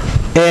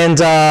 And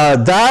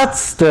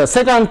that's the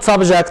second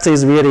subject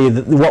is really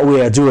what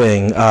we are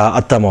doing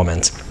at the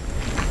moment.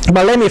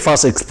 But let me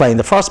first explain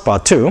the first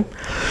part too.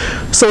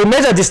 So we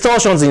measure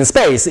distortions in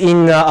space.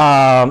 In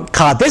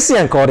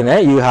Cartesian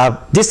coordinate, you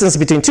have distance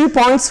between 2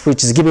 points,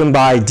 which is given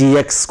by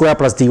dx squared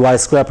plus dy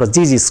squared plus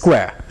dz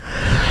squared.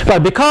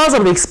 But because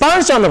of the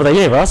expansion of the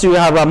universe, you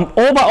have an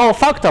overall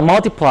factor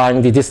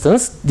multiplying the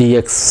distance,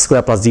 dx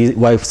squared plus dy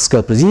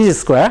squared plus dz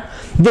squared.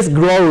 This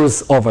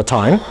grows over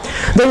time.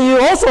 Then you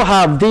also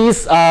have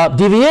these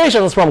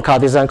deviations from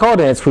Cartesian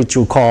coordinates, which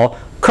you call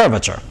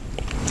curvature.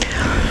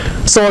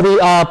 So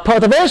the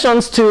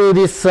perturbations to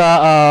this,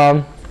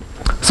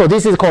 so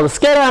this is called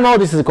scalar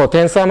mode, this is called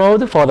tensor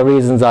mode for the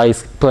reasons I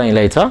explain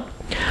later.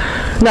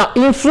 Now,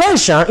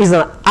 inflation is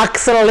an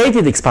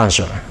accelerated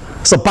expansion.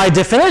 So by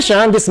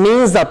definition, this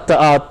means that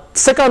the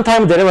second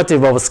time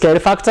derivative of scale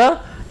factor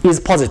is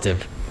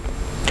positive.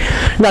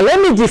 Now let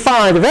me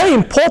define a very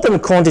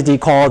important quantity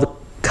called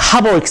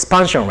Hubble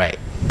expansion rate.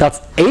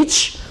 That's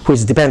h,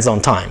 which depends on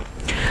time.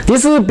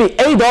 This will be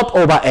a dot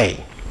over a.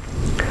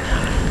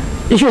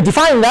 If you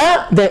define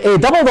that, then a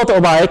double dot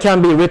over a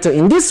can be written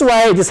in this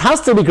way. This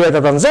has to be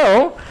greater than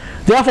 0.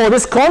 Therefore,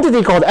 this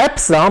quantity called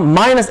epsilon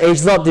minus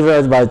h dot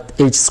divided by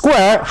h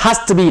squared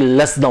has to be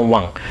less than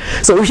 1.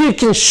 So if you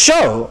can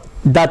show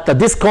that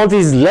this quantity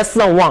is less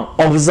than 1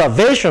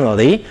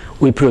 observationally,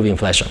 we prove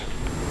inflation.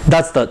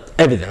 That's the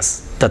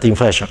evidence that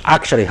inflation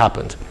actually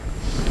happened.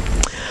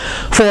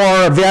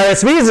 For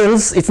various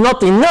reasons, it's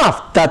not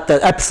enough that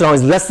the epsilon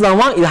is less than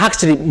 1. It's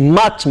actually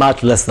much,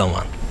 much less than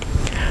 1.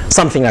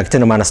 Something like 10 to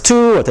the minus 2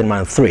 or 10 to the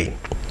minus 3.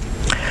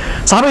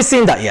 So have we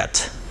seen that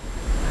yet?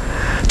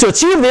 To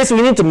achieve this,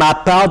 we need to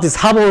map out this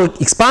Hubble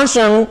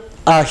expansion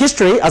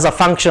history as a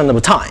function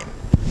of time.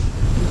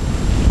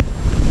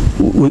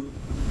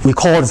 We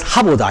call this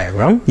Hubble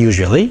diagram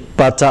usually,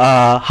 but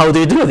how do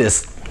you do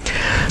this?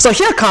 So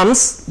here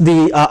comes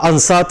the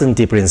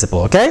uncertainty principle,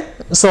 okay?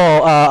 So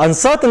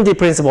uncertainty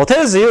principle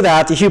tells you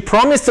that if you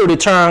promise to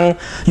return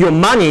your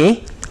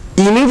money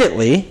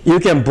immediately, you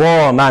can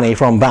borrow money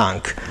from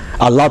bank,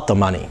 a lot of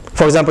money.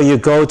 For example, you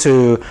go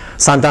to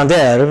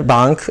Santander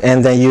Bank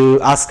and then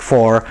you ask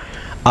for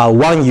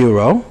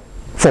 €1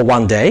 for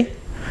 1 day,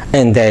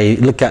 and they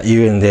look at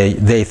you and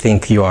they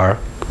think you are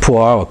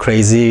poor or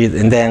crazy,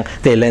 and then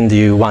they lend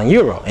you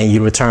 €1 and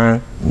you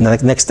return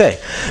next day.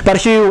 But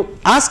if you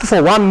ask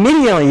for €1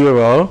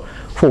 million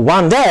for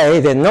 1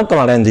 day, they're not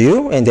going to lend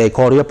you, and they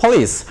call you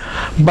police,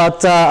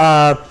 but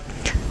or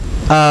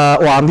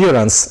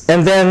ambulance.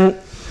 And then,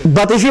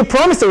 but if you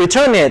promise to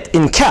return it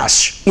in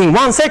cash in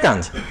 1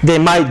 second, they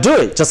might do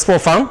it just for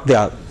fun. They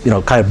are,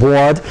 kind of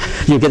bored.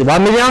 You get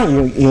 1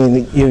 million,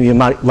 you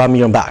might 1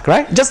 million back,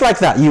 right? Just like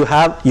that, you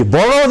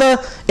borrow the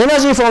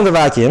energy from the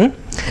vacuum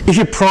if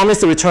you promise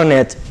to return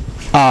it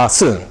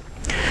soon.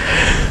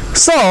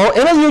 So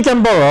energy you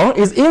can borrow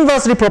is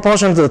inversely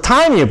proportional to the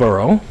time you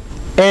borrow,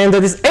 and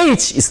this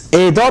h is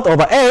a dot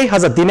over a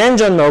has a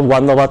dimension of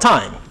 1 over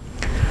time.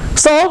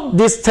 So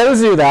this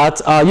tells you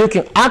that you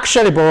can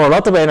actually borrow a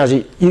lot of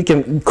energy. You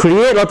can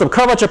create a lot of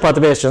curvature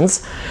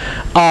perturbations,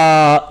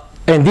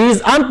 and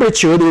these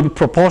amplitude will be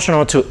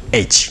proportional to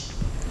h.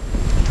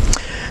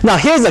 Now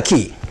here's the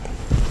key.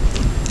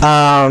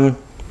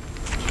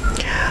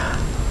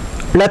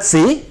 Let's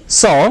see.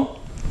 So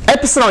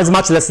epsilon is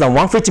much less than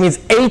 1, which means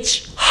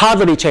h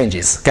hardly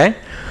changes. Okay.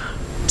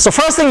 So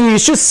first thing you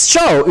should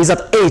show is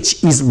that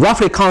h is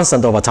roughly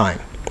constant over time.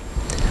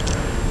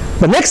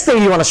 The next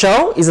thing you want to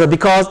show is that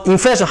because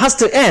inflation has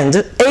to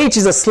end, h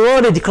is a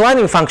slowly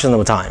declining function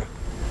over time.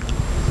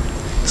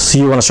 So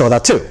you want to show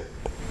that too.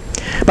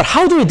 But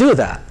how do we do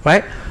that,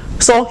 right?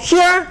 So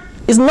here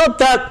is not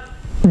that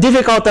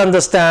difficult to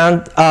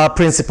understand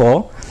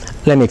principle.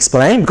 Let me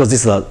explain, because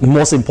this is the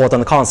most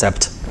important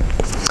concept.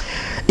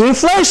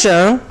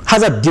 Inflation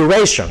has a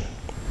duration.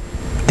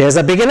 There's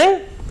a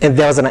beginning and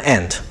there's an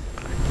end.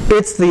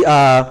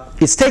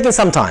 It's taking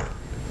some time.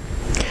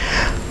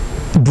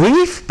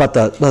 Brief, but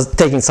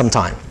taking some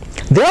time.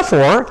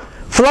 Therefore,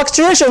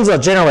 fluctuations are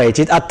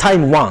generated at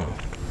time 1.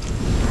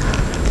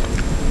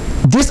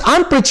 This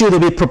amplitude will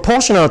be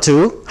proportional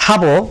to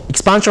Hubble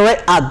expansion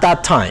rate at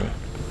that time.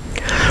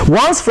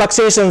 Once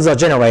fluctuations are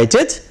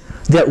generated,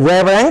 the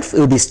wavelength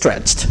will be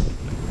stretched.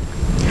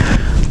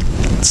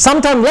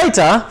 Sometime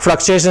later,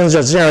 fluctuations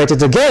are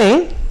generated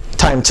again,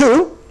 time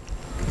 2,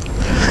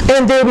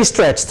 and they will be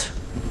stretched.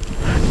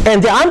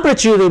 And the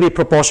amplitude will be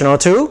proportional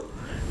to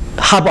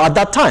Hubble at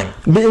that time.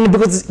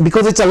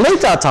 Because it's a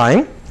later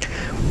time,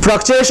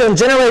 fluctuation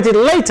generated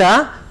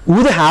later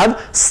would have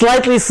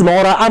slightly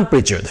smaller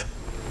amplitude.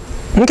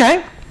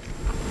 Okay?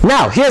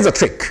 Now, here's a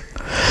trick.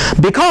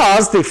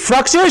 Because the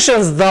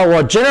fluctuations that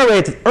were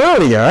generated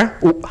earlier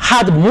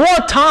had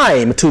more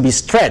time to be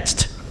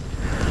stretched,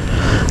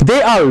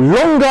 they are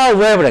longer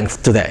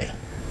wavelength today.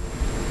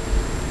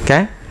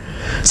 Okay?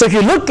 So if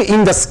you look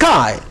in the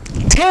sky,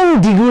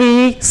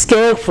 10-degree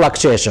scale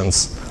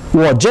fluctuations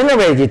were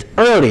generated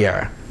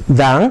earlier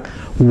than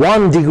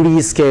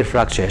 1-degree scale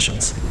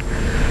fluctuations.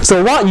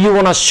 So what you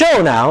want to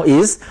show now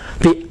is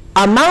the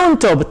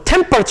amount of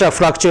temperature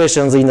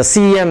fluctuations in the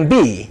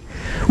CMB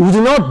would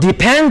not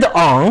depend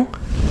on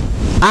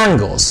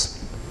angles.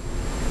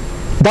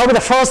 That would be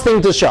the first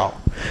thing to show.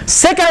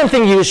 Second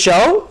thing you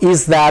show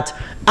is that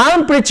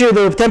amplitude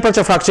of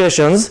temperature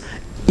fluctuations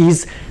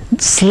is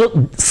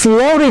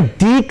slowly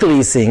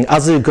decreasing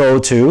as you go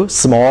to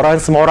smaller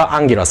and smaller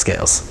angular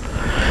scales.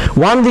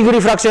 1 degree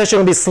fluctuation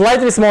will be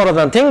slightly smaller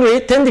than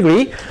 10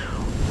 degree.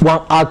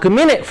 1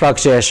 arc-minute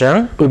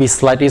fluctuation will be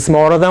slightly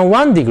smaller than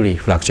 1 degree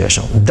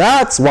fluctuation.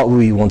 That's what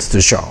we want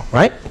to show,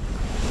 right?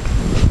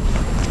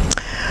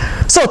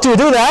 So to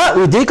do that,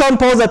 we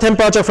decompose the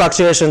temperature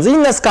fluctuations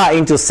in the sky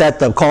into a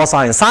set of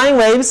cosine and sine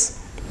waves,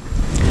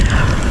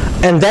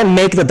 and then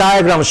make the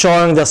diagram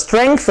showing the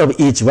strength of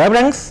each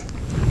wavelength.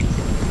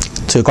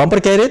 Too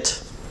complicated.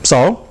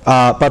 So,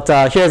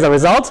 here's the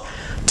result.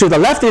 To the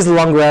left is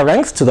long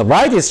wavelength, to the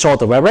right is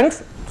short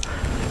wavelength.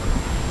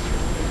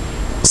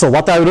 So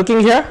what are we looking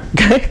here?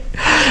 Okay.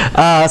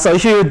 So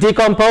if you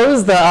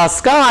decompose the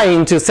sky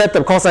into a set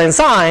of cosine and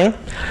sine,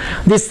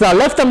 these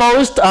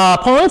leftmost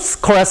points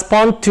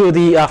correspond to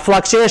the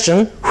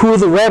fluctuation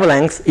whose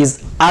wavelength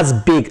is as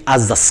big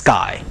as the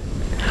sky.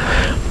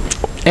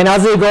 And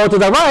as you go to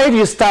the right,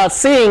 you start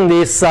seeing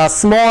these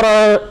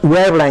smaller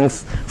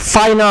wavelength,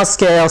 finer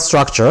scale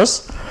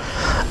structures.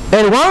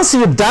 And once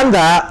you've done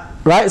that,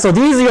 right, so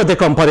these are your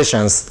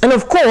decompositions. And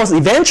of course,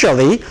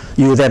 eventually,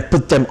 you then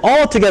put them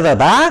all together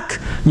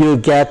back, you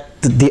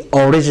get the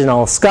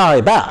original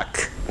sky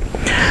back.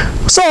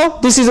 So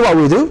this is what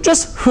we do,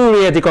 just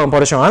Fourier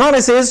decomposition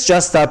analysis,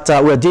 just that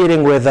we're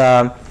dealing with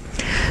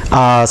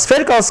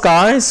spherical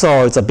sky,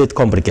 so it's a bit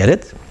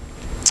complicated.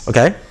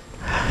 Okay.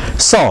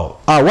 So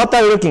what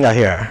are we looking at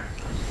here?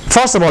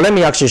 First of all, let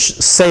me actually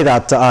say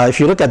that if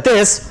you look at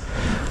this,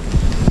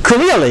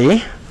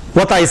 clearly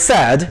what I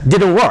said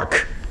didn't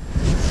work.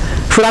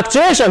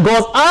 Fluctuation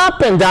goes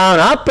up and down,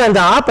 up and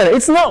down, up and down.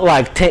 It's not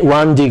like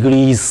 1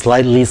 degree is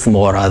slightly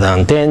smaller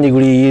than 10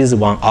 degrees,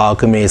 1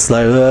 arc-minute is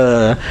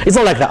slightly, it's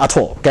not like that at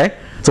all, okay?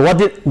 So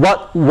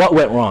what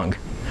went wrong?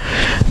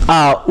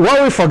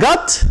 What we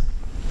forgot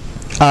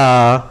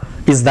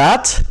is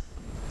that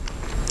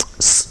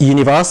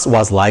universe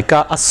was like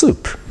a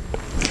soup.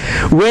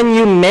 When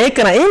you make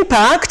an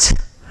impact,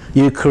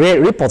 you create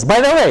ripples.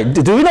 By the way,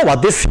 do you know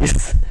what this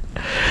is?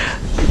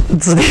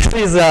 So this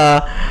is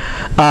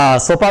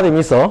sopa de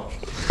miso,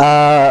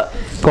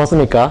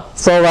 cosmica.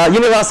 So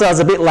universe is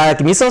a bit like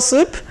miso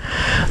soup.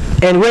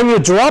 And when you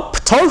drop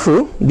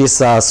tofu, this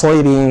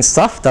soybean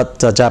stuff that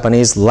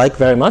Japanese like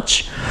very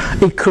much,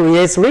 it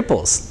creates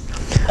ripples.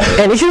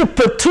 And if you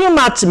put too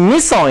much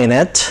miso in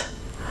it,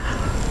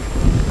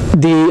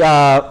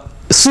 the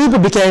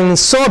soup became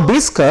so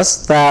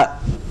viscous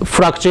that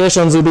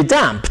fluctuations will be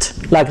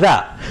damped like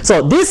that.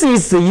 So this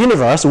is the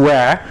universe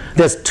where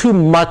there's too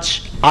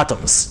much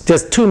atoms.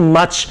 There's too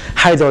much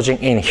hydrogen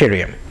in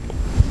helium.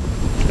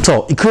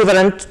 So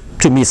equivalent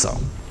to miso.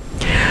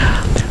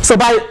 So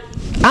by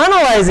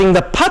analyzing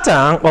the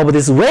pattern of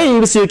these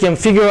waves, you can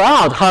figure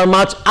out how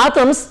much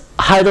atoms,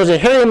 hydrogen,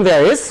 helium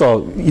there is.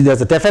 So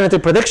there's a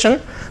definitive prediction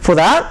for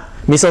that.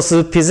 Miso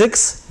soup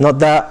physics, not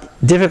that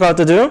difficult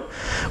to do.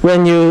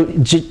 When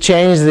you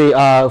change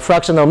the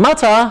fraction of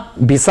matter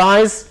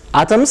besides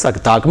atoms,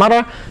 like dark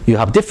matter, you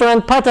have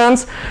different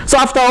patterns. So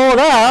after all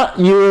that,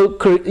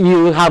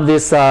 you have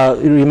this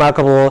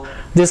remarkable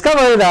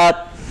discovery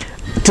that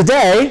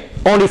today,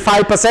 only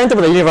 5% of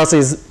the universe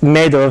is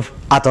made of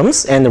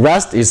atoms, and the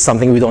rest is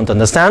something we don't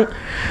understand.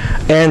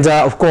 And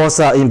of course,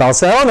 in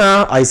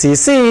Barcelona,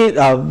 ICC,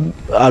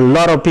 a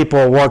lot of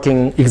people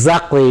working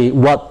exactly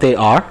what they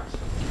are.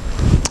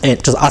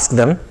 And just ask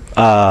them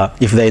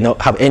if they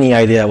have any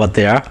idea what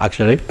they are,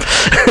 actually.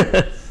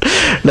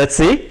 Let's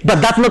see.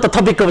 But that's not the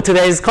topic of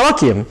today's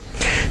colloquium.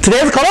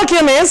 Today's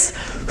colloquium is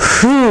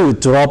who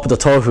dropped the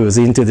tofus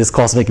into this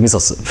cosmic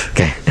miso soup.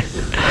 Okay.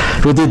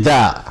 Who did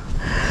that?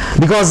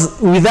 Because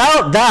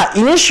without that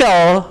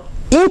initial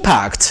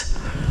impact,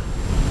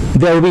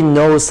 there will be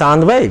no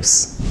sound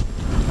waves.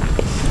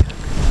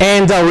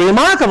 And the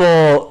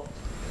remarkable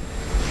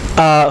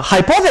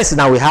hypothesis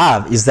now we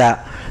have is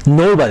that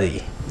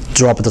nobody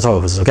dropped the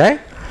tofus, okay?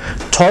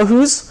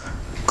 Tofus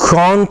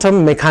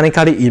quantum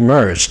mechanically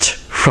emerged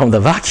from the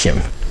vacuum.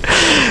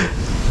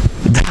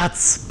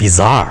 That's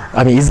bizarre.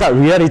 I mean, is that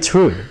really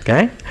true,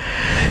 okay?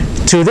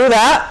 To do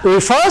that, we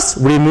first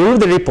remove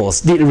the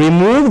ripples,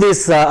 remove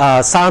these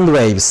sound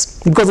waves,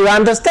 because we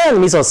understand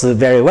mesos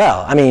very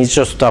well. I mean, it's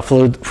just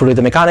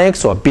fluid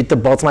mechanics or a bit of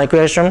Boltzmann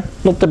equation,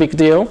 not a big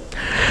deal.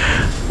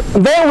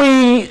 Then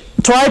we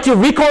try to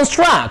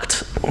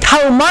reconstruct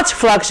how much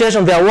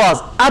fluctuation there was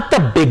at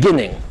the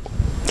beginning.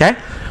 Okay?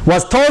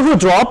 Was tofu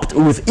dropped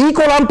with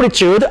equal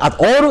amplitude at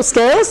all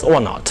scales or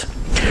not?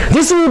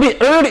 This will be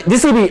early.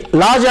 This will be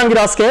large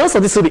angular scale, so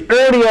this will be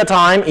earlier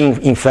time in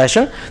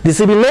inflation. This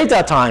will be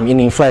later time in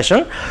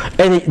inflation,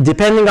 and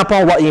depending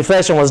upon what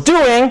inflation was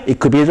doing, it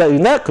could be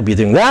doing that, could be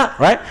doing that,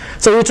 right?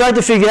 So we try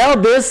to figure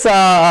out this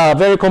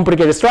very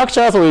complicated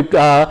structure. So we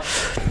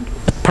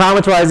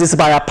parameterize this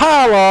by a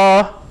power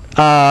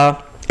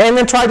law. And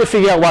then try to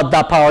figure out what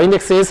that power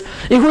index is.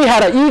 If we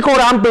had an equal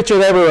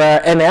amplitude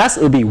everywhere, NS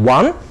would be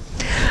 1.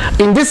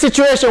 In this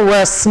situation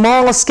where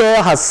small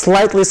scale has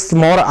slightly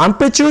smaller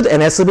amplitude,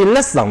 NS will be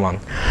less than 1.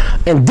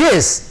 And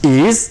this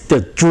is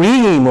the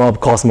dream of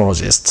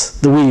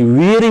cosmologists. We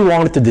really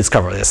wanted to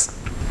discover this.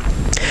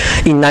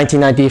 In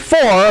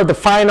 1994, the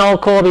final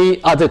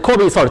COBE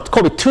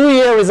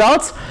 2-year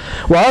results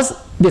was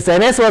this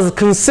NS was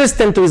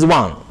consistent with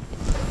 1.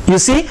 You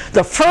see,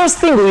 the first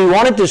thing we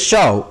wanted to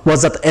show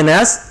was that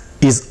NS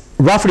is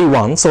roughly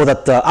 1, so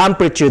that the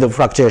amplitude of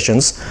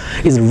fluctuations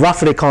is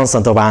roughly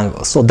constant of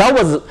angles. So that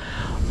was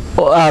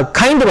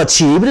kind of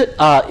achieved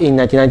in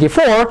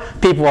 1994.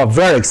 People were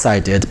very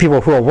excited. People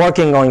who were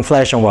working on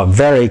inflation were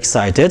very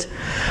excited.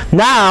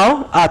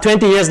 Now,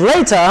 20 years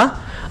later,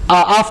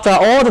 after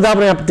all the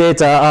doubling up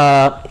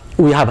data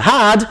we have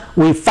had,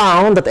 we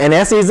found that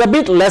NS is a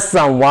bit less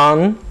than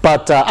 1,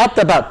 but at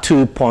about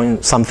 2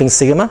 point something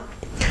sigma.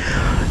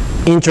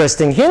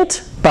 Interesting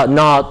hint, but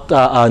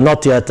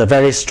not yet a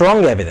very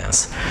strong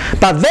evidence.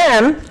 But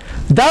then,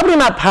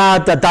 WMAP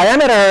had the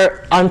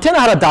diameter, antenna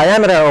had a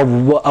diameter of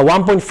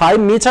 1.5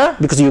 meter,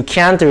 because you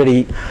can't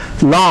really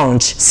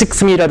launch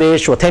 6 meter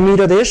dish or 10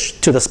 meter dish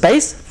to the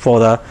space for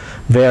the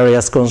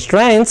various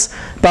constraints.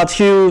 But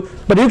you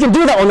can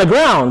do that on the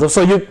ground.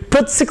 So you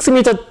put 6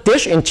 meter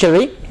dish in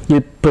Chile, you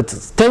put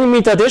 10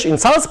 meter dish in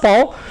South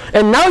Pole,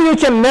 and now you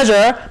can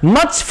measure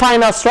much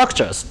finer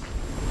structures.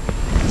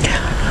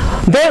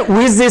 Then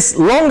with this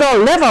longer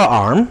lever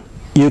arm,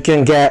 you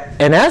can get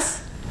NS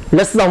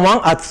less than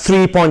 1 at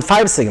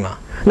 3.5 sigma.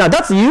 Now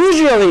that's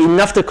usually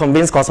enough to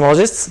convince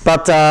cosmologists,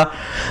 but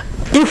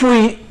if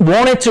we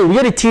wanted to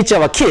really teach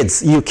our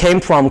kids, you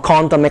came from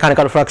quantum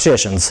mechanical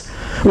fluctuations,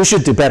 we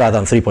should do better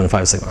than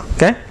 3.5 sigma,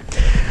 okay?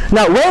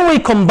 Now when we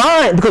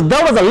combine, because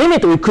that was a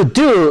limit we could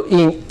do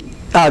in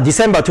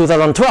December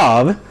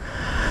 2012,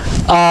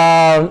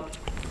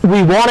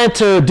 we wanted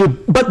to do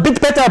a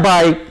bit better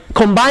by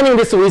combining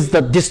this with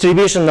the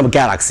distribution of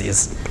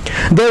galaxies.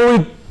 Then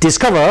we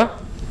discover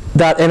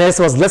that NS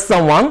was less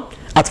than 1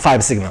 at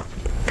 5 sigma.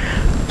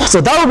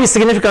 So that would be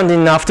significant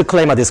enough to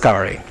claim a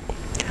discovery.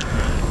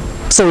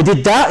 So we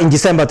did that in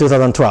December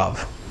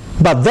 2012.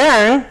 But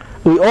then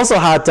we also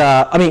had,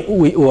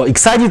 we were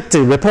excited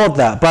to report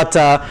that, but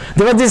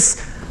there was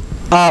this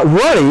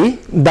worry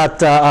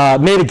that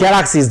maybe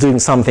galaxy is doing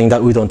something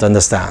that we don't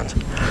understand.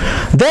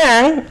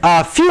 Then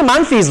a few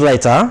months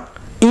later,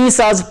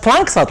 ESA's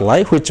Planck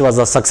satellite, which was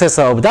a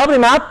successor of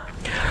WMAP,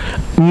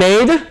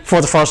 made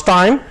for the first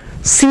time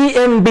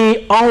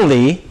CMB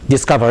only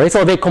discovery.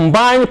 So they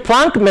combined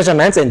Planck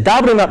measurements and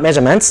WMAP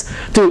measurements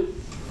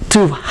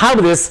to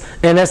have this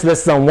NS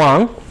less than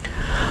 1,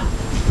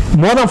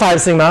 more than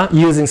 5 sigma,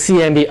 using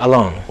CMB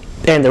alone.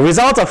 And the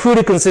results are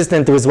fully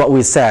consistent with what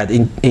we said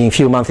in a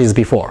few months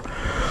before.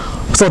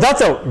 So that's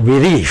a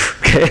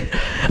relief. Okay?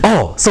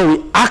 Oh, so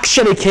we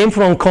actually came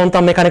from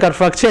quantum mechanical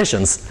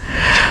fluctuations.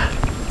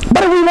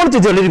 But we wanted to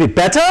do a little bit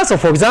better. So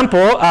for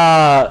example,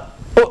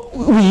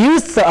 we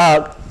used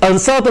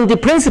uncertainty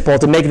principle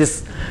to make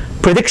this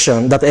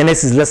prediction that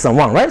NS is less than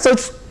 1, right? So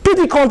it's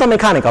pretty quantum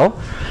mechanical.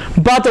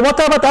 But what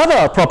about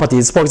other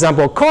properties? For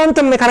example,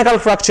 quantum mechanical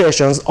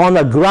fluctuations on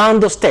a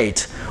ground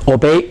state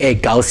obey a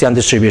Gaussian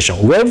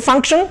distribution. Wave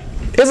function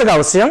is a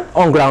Gaussian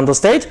on ground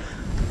state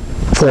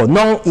for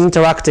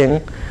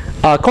non-interacting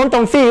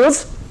quantum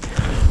fields.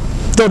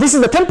 So this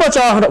is the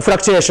temperature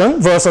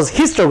fluctuation versus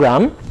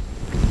histogram.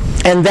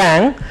 And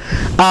then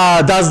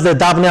does the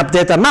WMAP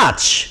data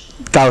match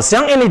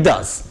Gaussian? And it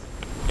does.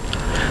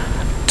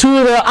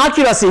 To the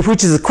accuracy,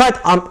 which is quite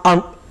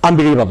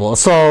unbelievable.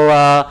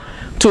 So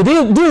to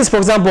do this, for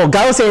example,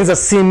 Gaussian is a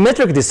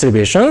symmetric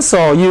distribution.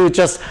 So you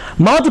just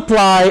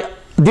multiply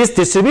this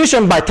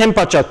distribution by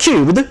temperature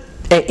cubed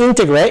and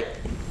integrate.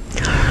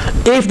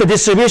 If the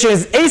distribution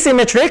is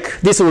asymmetric,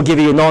 this will give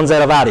you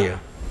non-zero value.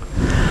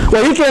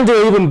 Well, you can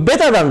do even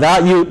better than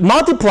that. You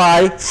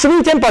multiply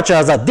 3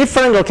 temperatures at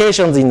different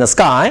locations in the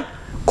sky,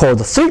 called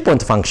the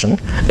 3-point function,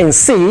 and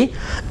see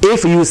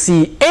if you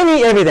see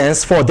any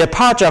evidence for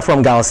departure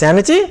from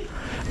Gaussianity,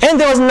 and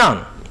there was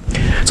none.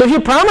 So if you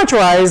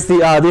parameterize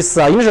this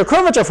initial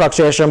curvature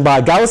fluctuation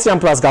by Gaussian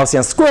plus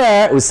Gaussian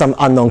square with some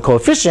unknown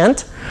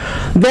coefficient,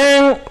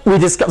 then we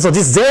discover, so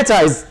this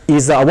zeta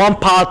is 1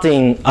 part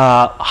in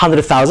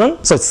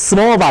 100,000, so it's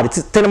small body,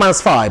 10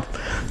 minus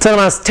 5, 10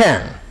 minus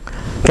 10,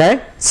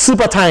 okay,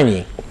 super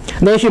tiny.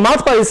 Then if you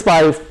multiply this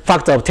by a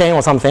factor of 10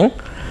 or something,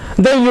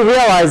 then you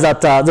realize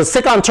that the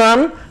second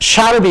term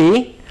shall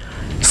be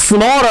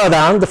smaller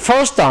than the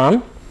first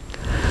term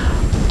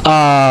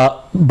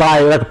by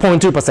like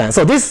 0.2%.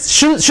 So this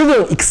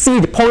shouldn't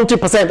exceed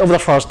 0.2% of the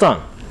first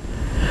term.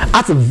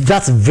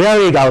 That's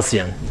very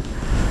Gaussian.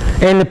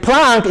 And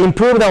Planck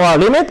improved our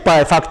limit by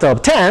a factor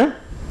of 10.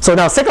 So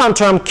now second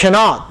term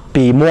cannot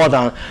be more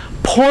than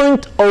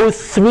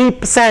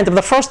 0.03% of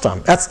the first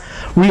term. That's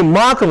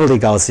remarkably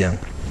Gaussian.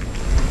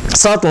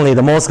 Certainly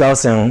the most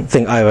Gaussian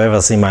thing I've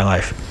ever seen in my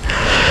life.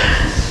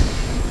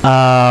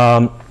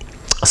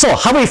 So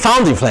have we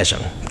found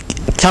inflation?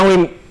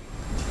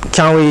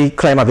 Can we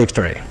claim a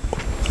victory?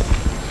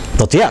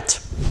 Not yet.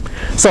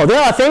 So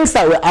there are things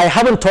that I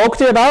haven't talked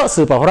to you about,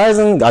 super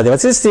horizon,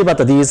 diversity, but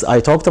these I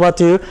talked about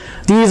to you.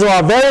 These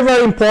are very,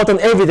 very important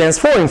evidence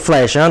for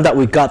inflation that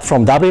we got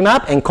from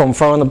WMAP and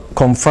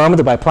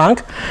confirmed by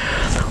Planck.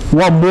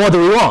 What more do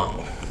we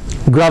want?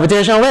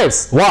 Gravitational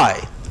waves.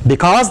 Why?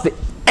 Because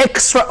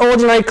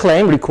extraordinary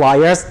claim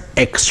requires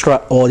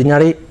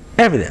extraordinary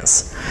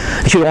evidence.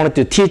 If you wanted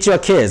to teach your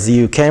kids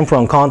you came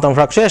from quantum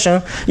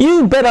fluctuation,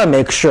 you better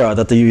make sure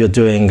that you're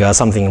doing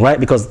something right,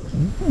 because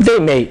they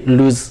may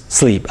lose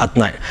sleep at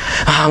night.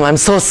 I'm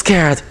so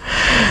scared.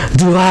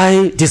 Do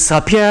I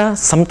disappear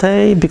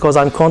someday because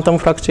I'm quantum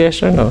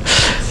fluctuation? No.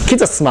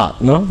 Kids are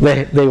smart, no?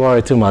 They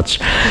worry too much.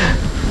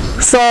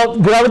 So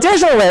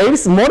gravitational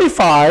waves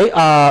modify,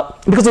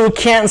 because we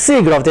can't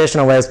see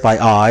gravitational waves by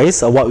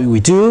eyes, what we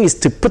do is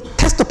to put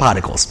test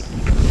particles.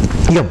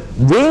 You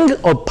have ring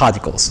of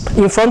particles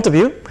in front of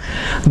you.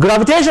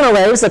 Gravitational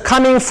waves are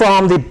coming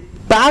from the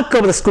back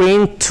of the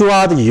screen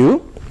toward you.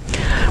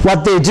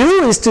 What they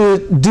do is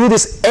to do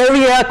this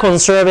area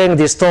conserving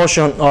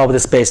distortion of the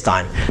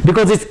space-time.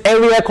 Because it's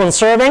area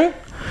conserving,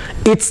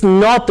 it's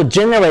not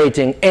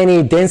generating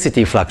any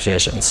density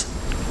fluctuations.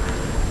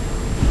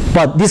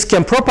 But this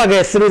can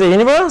propagate through the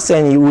universe,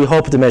 and we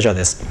hope to measure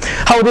this.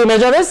 How do you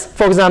measure this?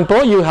 For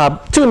example, you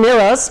have two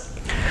mirrors,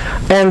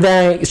 and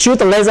then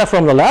shoot a laser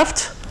from the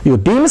left. You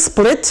beam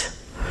split,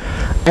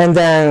 and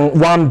then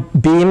one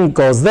beam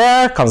goes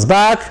there, comes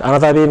back,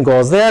 another beam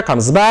goes there,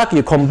 comes back.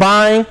 You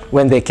combine.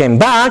 When they came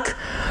back,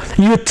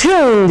 you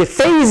tune the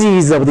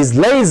phases of these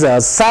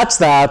lasers such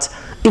that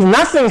if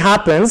nothing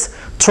happens,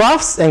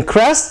 troughs and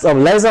crests of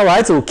laser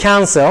lights will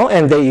cancel,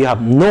 and then you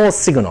have no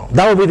signal.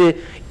 That will be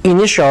the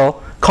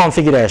initial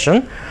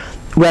configuration.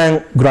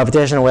 When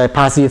gravitational wave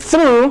passes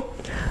through,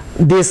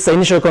 this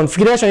initial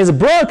configuration is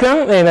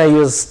broken, and then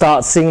you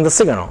start seeing the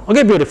signal.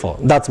 Okay, beautiful.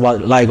 That's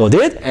what LIGO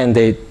did, and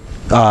they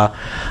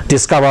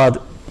discovered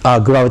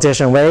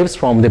gravitational waves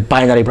from the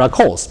binary black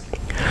holes.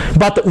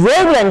 But the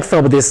wavelength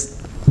of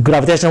this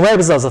gravitational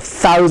waves is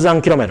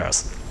 1,000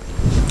 kilometers,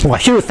 or a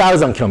few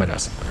thousand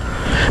kilometers.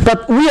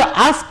 But we are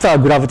after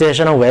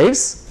gravitational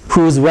waves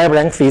whose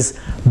wavelength is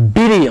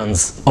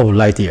billions of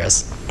light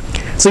years.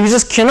 So you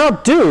just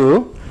cannot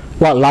do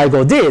what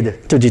LIGO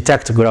did to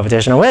detect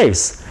gravitational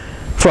waves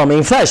from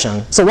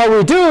inflation. So what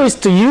we do is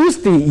to use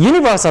the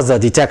universe as a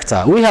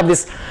detector. We have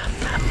this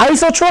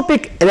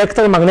isotropic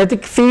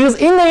electromagnetic fields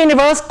in the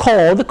universe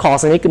called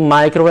cosmic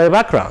microwave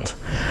background.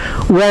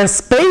 When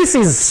space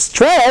is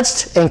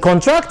stretched and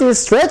contracted,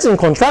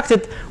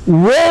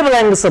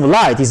 wavelengths of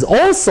light is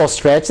also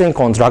stretched and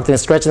contracted,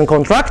 stretched and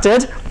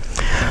contracted.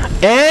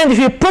 And if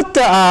you put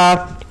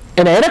an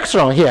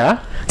electron here,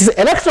 this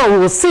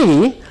electron will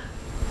see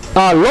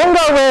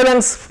longer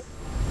wavelengths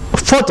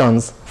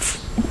photons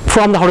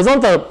from the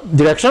horizontal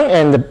direction,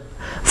 and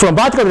from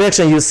vertical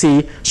direction you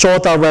see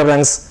shorter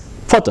wavelengths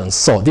photons.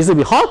 So this will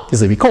be hot,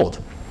 this will be cold.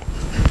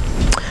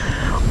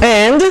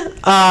 And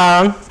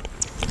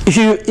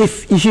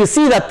if you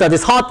see that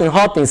this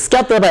hot is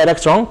scattered by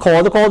electron,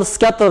 cold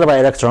scattered by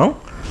electron,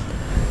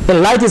 the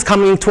light is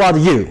coming toward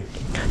you.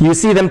 You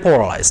see them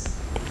polarized.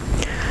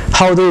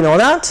 How do you know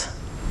that?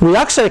 We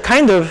actually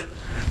kind of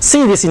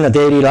see this in the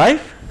daily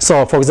life.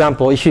 So for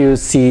example, if you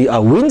see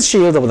a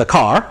windshield of the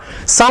car,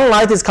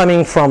 sunlight is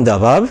coming from the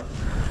above.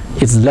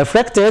 It's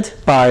reflected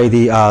by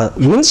the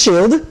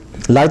windshield.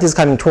 Light is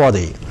coming toward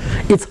you.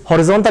 It's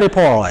horizontally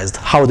polarized.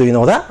 How do you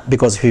know that?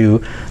 Because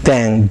you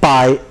then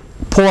buy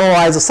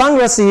polarized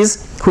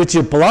sunglasses which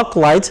you block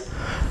light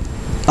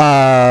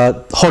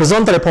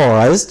horizontally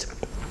polarized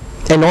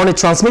and only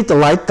transmit the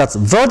light that's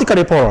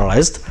vertically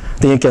polarized,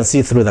 then you can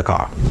see through the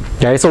car.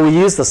 Okay, so we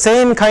use the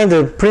same kind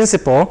of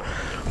principle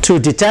to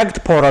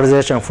detect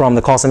polarization from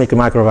the cosmic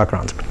microwave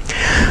background.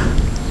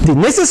 The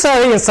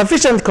necessary and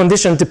sufficient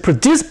condition to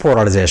produce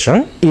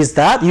polarization is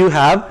that you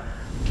have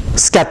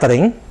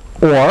scattering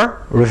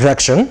or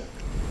reflection,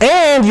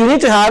 and you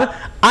need to have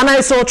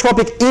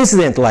anisotropic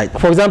incident light.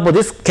 For example, in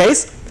this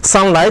case,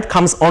 sunlight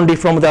comes only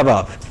from the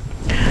above.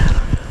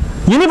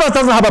 Universe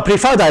doesn't have a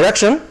preferred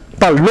direction,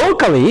 but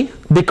locally,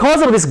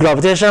 because of this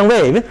gravitational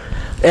wave,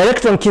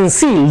 electron can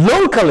see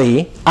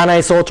locally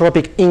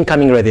anisotropic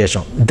incoming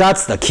radiation.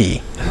 That's the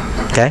key.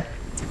 Okay?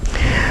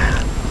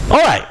 All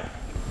right.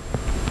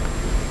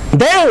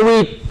 Then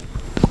we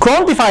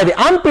quantify the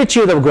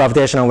amplitude of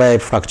gravitational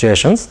wave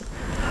fluctuations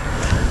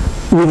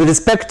with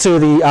respect to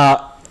the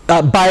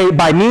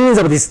by means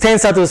of this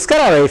tensor to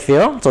scalar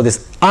ratio. So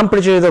this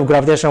amplitude of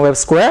gravitational wave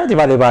squared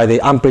divided by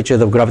the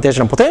amplitude of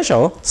gravitational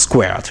potential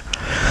squared.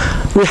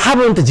 We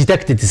haven't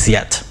detected this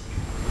yet.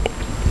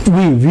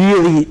 We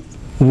really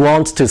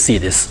want to see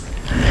this.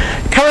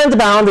 Current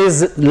bound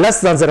is less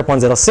than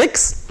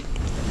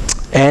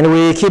 0.06, and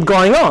we keep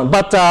going on.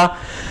 But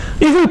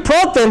if we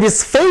plot then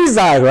this phase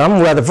diagram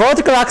where the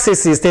vertical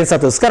axis is tensor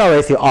to scalar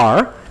ratio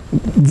r,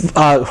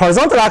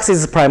 horizontal axis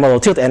is prime model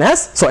tilt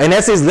ns, so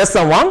ns is less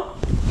than 1.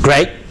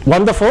 Great,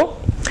 wonderful.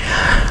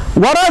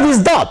 What are these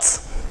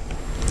dots?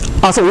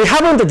 So we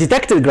haven't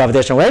detected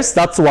gravitational waves.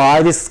 That's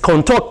why this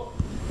contour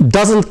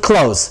doesn't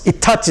close.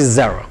 It touches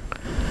 0.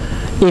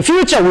 In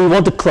future, we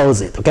want to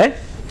close it, okay?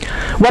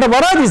 What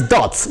are these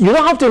dots? You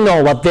don't have to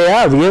know what they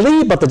are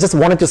really, but I just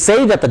wanted to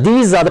say that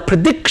these are the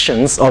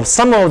predictions of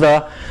some of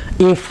the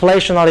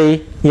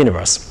inflationary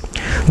universe.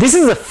 This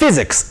is the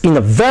physics in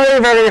a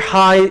very, very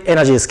high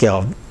energy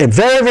scale, a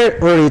very, very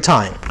early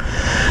time.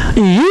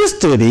 It used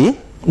to be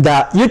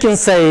that you can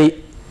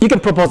say, you can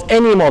propose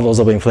any models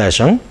of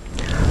inflation.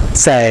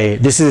 Say,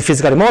 this is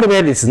physically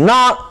motivated, this is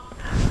not.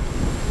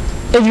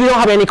 If you don't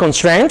have any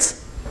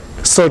constraints,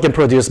 so you can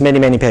produce many,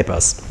 many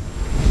papers.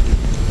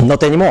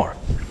 Not anymore.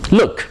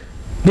 Look,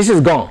 this is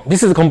gone.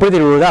 This is completely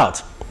ruled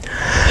out.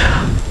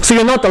 So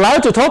you're not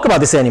allowed to talk about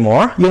this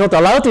anymore. You're not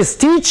allowed to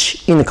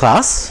teach in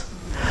class.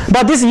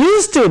 But this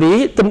used to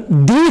be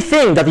the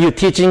thing that you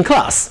teach in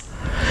class.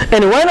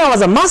 And when I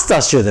was a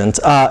master's student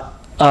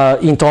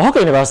in Tohoku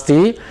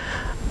University,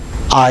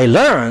 I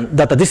learned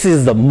that this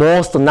is the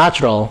most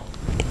natural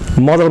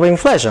model of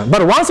inflation.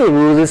 But once we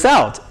ruled this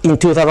out in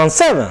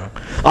 2007,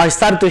 I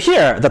started to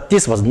hear that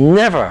this was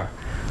never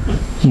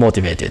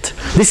motivated.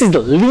 This is the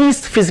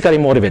least physically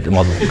motivated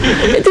model.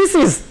 this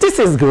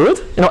is good.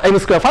 You know, m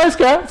squared, phi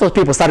squared. So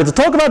people started to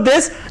talk about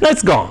this. Now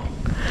it's gone.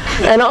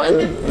 And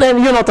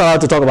then you're not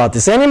allowed to talk about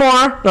this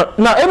anymore.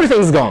 Now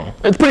everything's gone.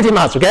 It's pretty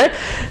much, okay?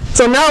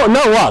 So now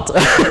what?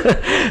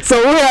 So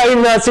we are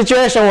in a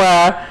situation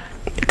where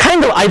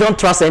kind of I don't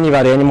trust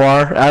anybody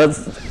anymore.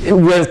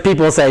 When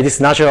people say this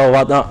is natural or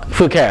whatnot,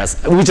 who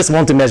cares? We just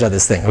want to measure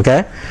this thing,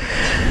 okay?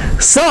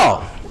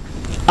 So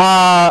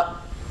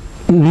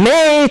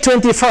May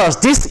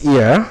 21st this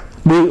year,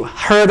 we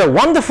heard a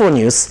wonderful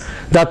news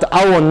that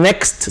our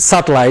next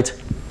satellite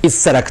is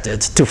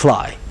selected to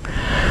fly.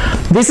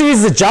 This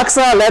is the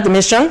JAXA-led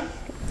mission,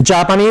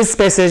 Japanese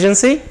Space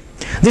Agency.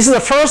 This is the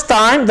first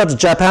time that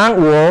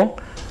Japan will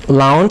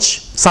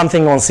launch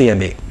something on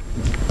CMB.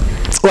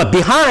 Well,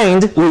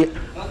 behind we.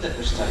 Not the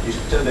first time. You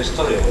should tell the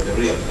story about the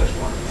real first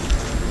one.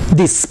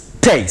 The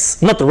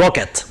space, not the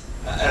rocket.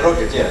 A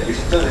rocket, yeah. You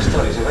should tell the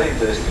story. It's a very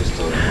interesting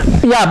story.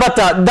 Yeah, but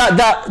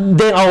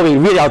then I'll be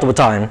really out of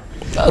time.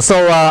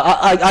 So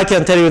I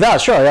can tell you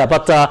that, sure, yeah.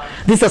 But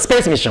this is a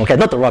space mission, okay,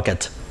 not the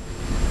rocket.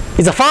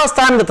 It's the first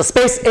time that the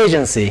space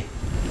agency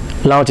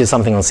launches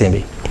something on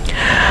CMB.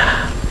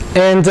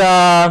 And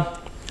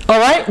all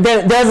right,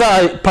 then there's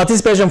a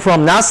participation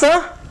from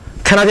NASA,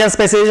 Canadian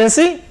Space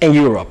Agency, and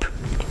Europe.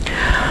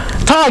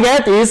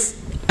 Target is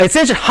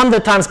essentially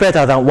 100 times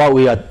better than what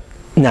we are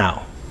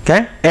now.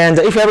 Okay? And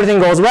if everything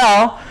goes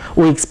well,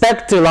 we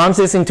expect to launch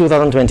this in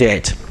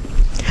 2028.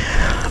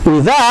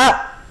 With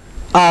that,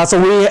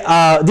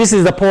 this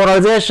is the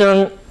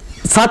polarization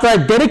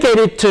satellite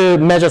dedicated to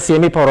measure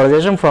CMB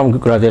polarization from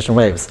gravitational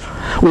waves.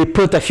 We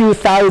put a few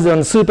thousand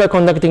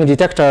superconducting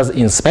detectors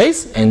in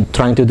space and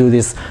trying to do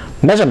this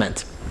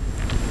measurement.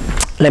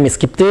 Let me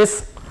skip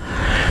this.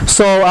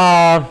 So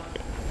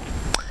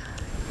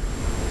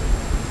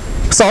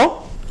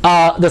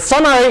the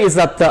summary is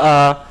that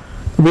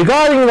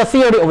regarding the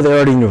theory of the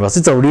early universe,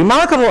 it's a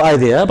remarkable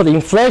idea, but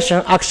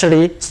inflation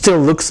actually still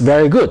looks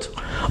very good.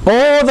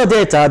 All the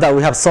data that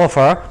we have so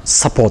far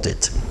support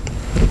it.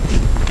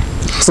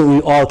 So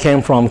we all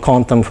came from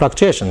quantum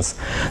fluctuations.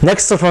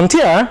 Next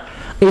frontier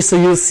is to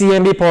use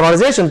CMB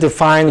polarization to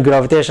find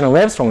gravitational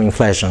waves from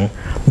inflation.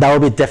 That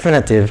will be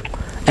definitive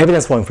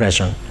evidence for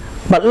inflation.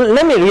 But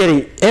let me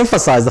really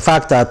emphasize the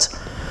fact that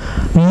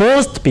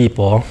most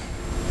people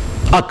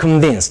are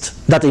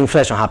convinced that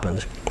inflation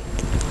happened.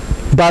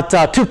 But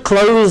to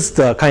close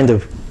the kind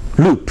of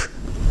loop,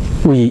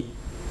 it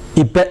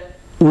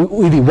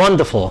would be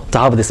wonderful to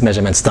have these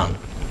measurements done.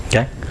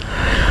 Okay?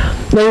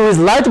 Then with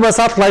light bar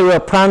satellite, we are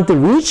planning to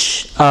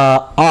reach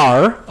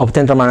R of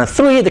 10 to the minus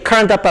 3. The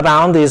current upper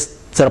bound is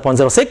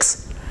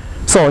 0.06,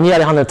 so nearly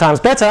 100 times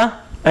better,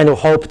 and we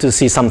hope to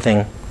see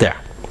something there.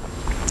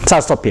 So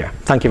I'll stop here.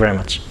 Thank you very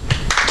much.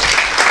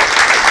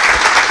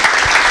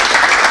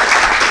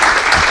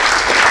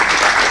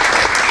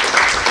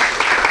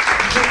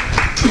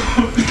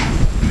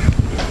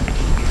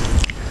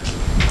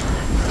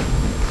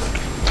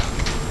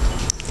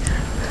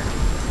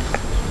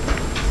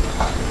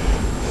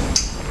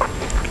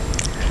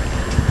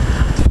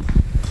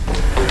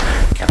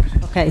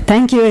 Okay,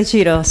 thank you,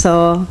 Eiichiro.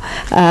 So,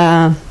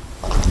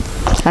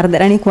 are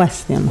there any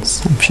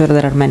questions? I'm sure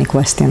there are many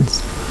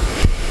questions.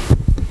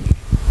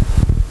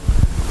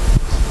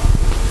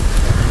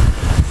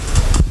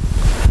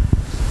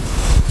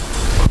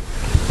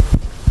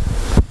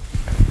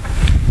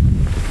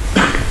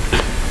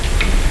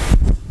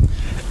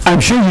 I'm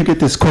sure you get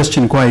this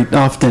question quite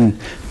often,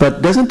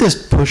 but doesn't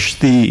this push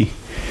the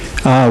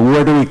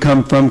where do we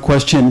come from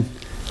question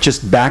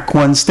just back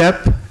one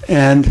step?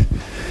 And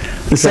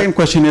the same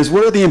question is,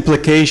 what are the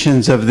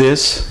implications of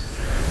this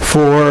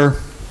for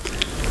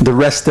the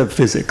rest of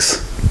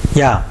physics?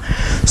 Yeah.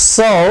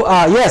 So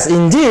yes,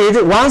 indeed,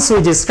 once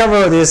we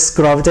discover these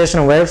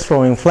gravitational waves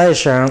from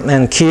inflation,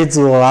 and kids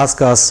will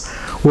ask us,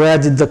 where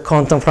did the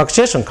quantum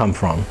fluctuation come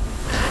from?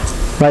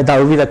 Right, that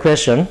will be the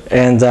question,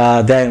 and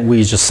then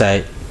we just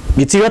say,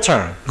 it's your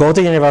turn. Go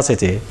to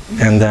university,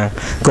 and then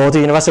go to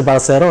University of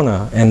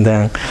Barcelona, and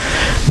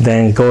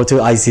then go to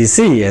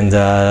ICC and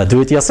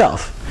do it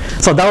yourself.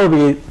 So that will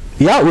be,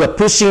 yeah, we are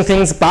pushing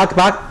things back.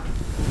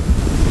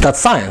 That's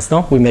science,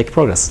 no? We make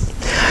progress.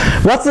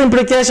 What's the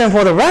implication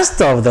for the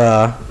rest of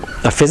the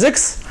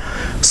physics?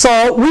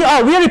 So we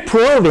are really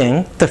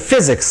probing the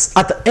physics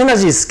at the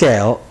energy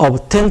scale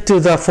of 10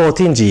 to the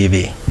 14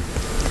 GeV.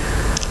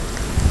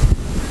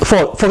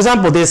 for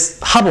example, this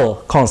Hubble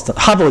constant,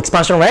 Hubble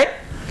expansion rate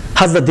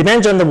has the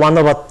dimension of 1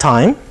 over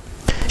time.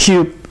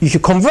 If you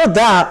convert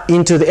that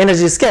into the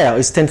energy scale,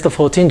 it's 10 to the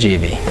 14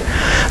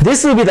 GeV.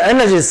 This will be the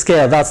energy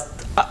scale that's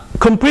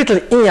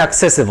completely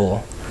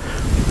inaccessible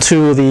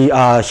to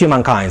the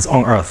humankind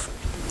on Earth.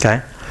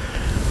 Okay,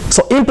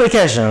 so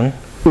implication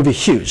will be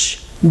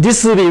huge.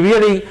 This will be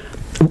really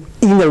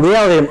in the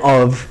realm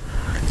of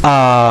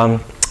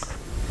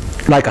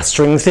like a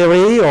string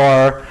theory,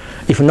 or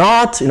if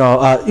not,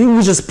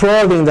 you just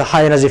probing the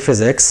high energy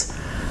physics.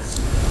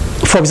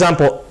 For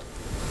example,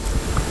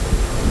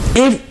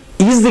 is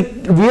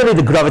really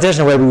the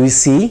gravitational wave we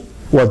see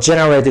was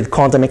generated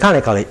quantum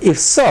mechanically? If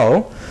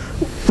so,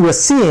 we're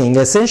seeing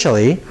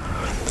essentially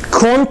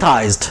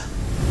quantized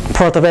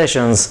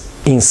perturbations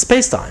in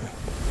space-time,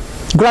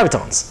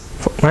 gravitons,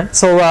 right?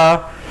 So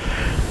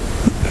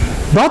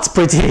that's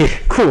pretty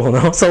cool,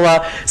 no? So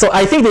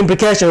I think the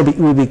implication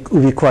will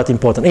be quite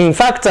important. In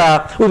fact,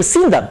 we've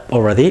seen that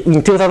already.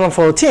 In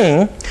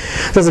 2014,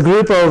 there's a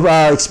group of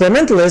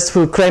experimentalists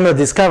who claimed the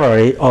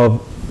discovery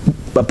of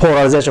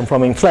polarization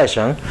from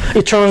inflation.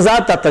 It turns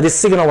out that this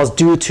signal was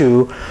due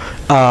to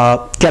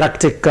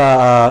galactic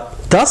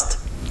dust,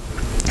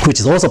 which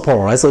is also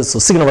polarized, so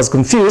signal was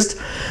confused.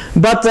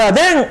 But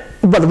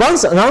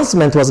once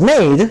announcement was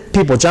made,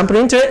 people jumped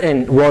into it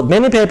and wrote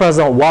many papers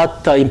on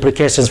what the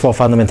implications for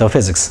fundamental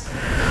physics.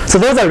 So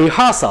there's a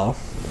rehearsal,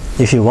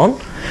 if you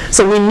want.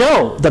 So we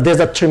know that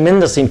there's a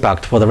tremendous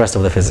impact for the rest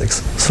of the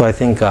physics. So I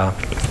think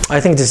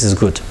this is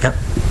good. Yeah.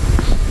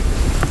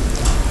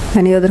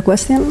 Any other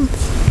questions?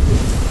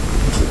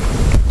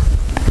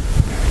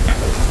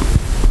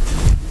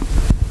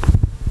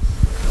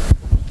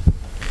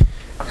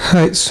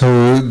 Hi,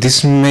 so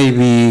this may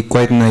be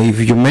quite naive.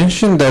 You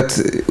mentioned that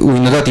we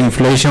know that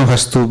inflation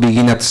has to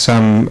begin at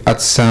some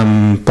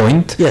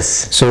point.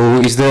 Yes. So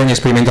is there any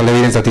experimental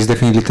evidence that is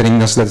definitely telling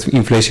us that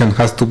inflation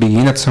has to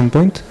begin at some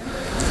point?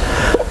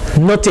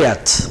 Not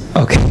yet.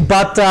 Okay.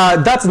 But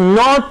that's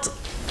not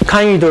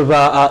kind of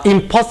an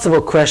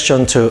impossible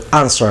question to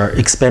answer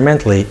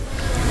experimentally,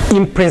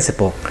 in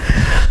principle.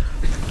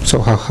 So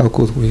how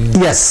could we?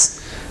 Yes.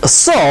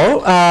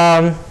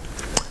 So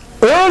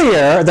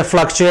earlier the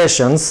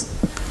fluctuations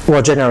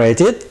were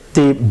generated,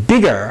 the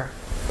bigger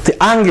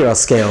the angular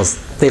scales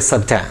they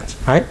subtend,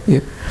 right?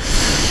 Yep.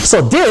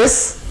 So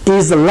this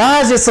is the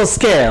largest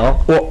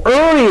scale or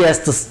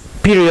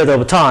earliest period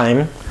of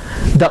time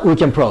that we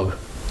can probe.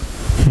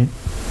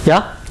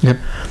 Yeah? Yep.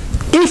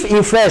 If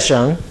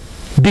inflation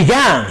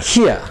began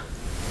here,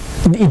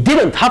 it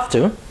didn't have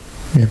to,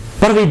 yep,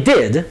 but if it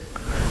did,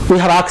 we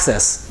have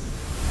access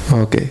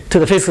to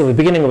the physical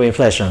beginning of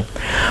inflation.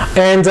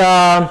 And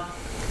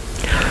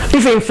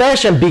if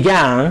inflation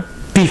began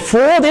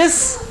before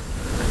this,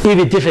 it would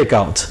be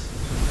difficult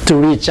to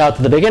reach out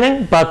to the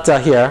beginning, but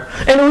here,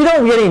 and we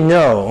don't really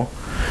know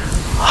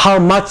how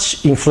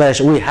much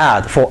inflation we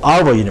had for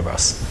our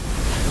universe.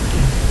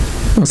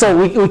 So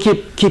we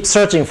keep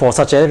searching for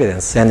such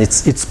evidence, and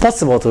it's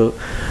possible to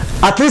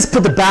at least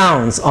put the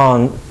bounds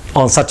on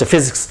such a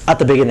physics at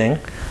the beginning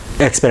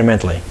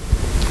experimentally.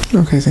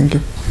 Okay, thank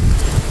you.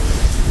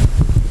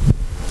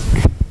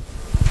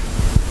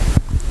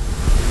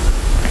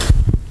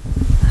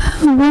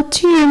 What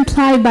do you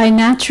imply by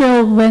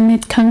natural when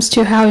it comes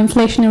to how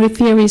inflationary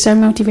theories are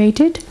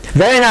motivated?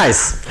 Very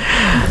nice.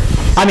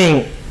 I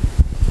mean,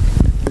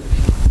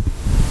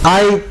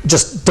 I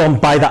just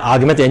don't buy the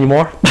argument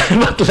anymore.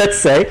 But let's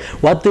say,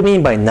 what do you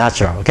mean by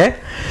natural? Okay.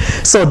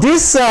 So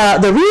this,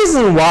 the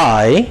reason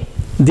why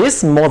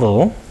this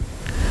model,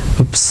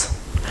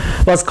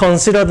 was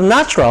considered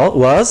natural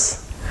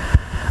was,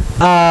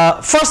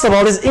 first of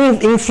all, this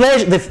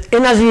inflation, the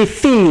energy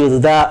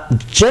field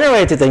that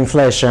generated the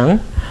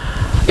inflation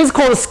is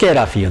called a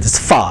scalar field. It's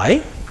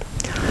phi.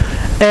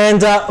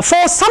 And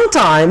for some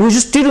time, we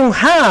just didn't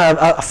have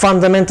a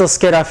fundamental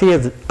scalar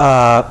field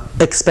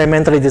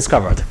experimentally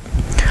discovered.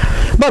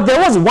 But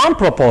there was one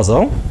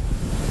proposal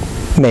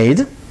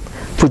made,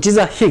 which is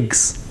a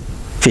Higgs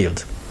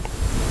field.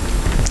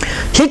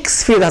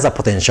 Higgs field has a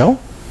potential,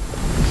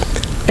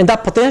 and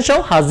that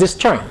potential has this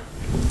term.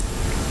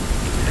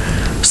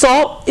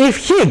 So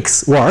if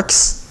Higgs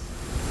works,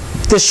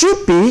 there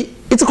should be,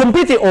 it's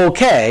completely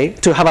okay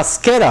to have a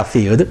scalar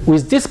field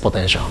with this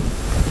potential.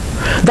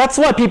 That's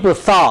why people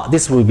thought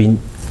this would be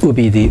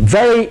the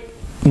very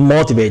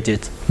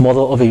motivated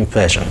model of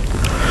inflation.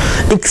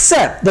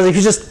 Except that if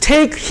you just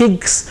take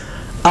Higgs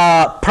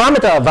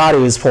parameter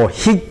values for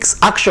Higgs,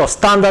 actual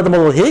standard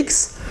model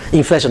Higgs,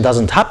 inflation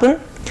doesn't happen.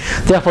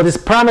 Therefore, this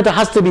parameter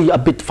has to be a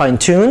bit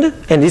fine-tuned,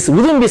 and this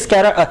wouldn't be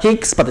scalar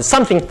Higgs, but it's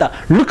something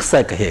that looks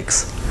like a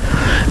Higgs.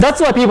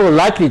 That's why people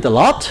liked it a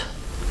lot.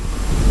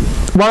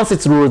 Once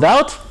it's ruled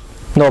out,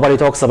 nobody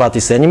talks about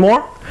this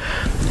anymore.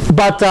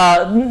 But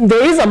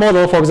there is a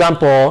model, for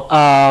example,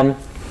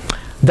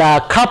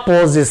 that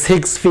couples this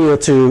Higgs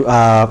field to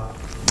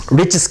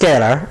rich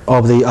scalar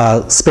of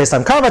the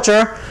space-time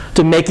curvature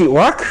to make it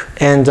work.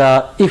 And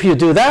if you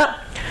do that,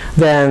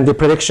 then the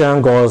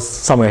prediction goes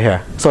somewhere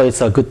here. So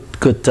it's a good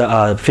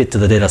fit to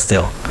the data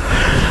still.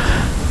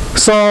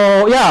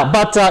 So yeah,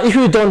 but if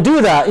you don't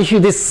do that, if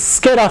this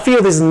scalar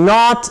field is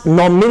not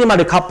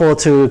non-minimally coupled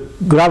to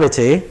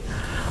gravity,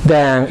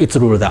 then it's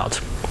ruled out.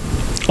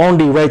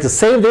 Only way to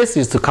save this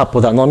is to couple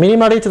that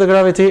non-minimally to the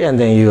gravity, and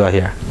then you are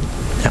here.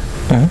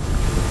 Yeah.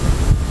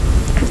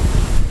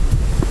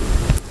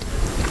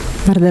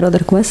 Are there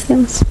other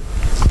questions?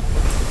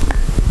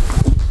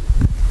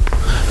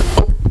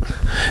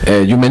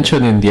 You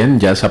mentioned in the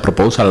end just a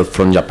proposal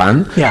from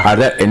Japan. Yeah. Are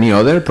there any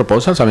other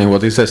proposals? I mean,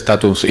 what is the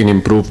status in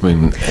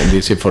improvement in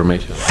this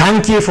information?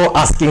 Thank you for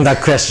asking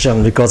that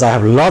question, because I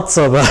have lots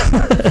of...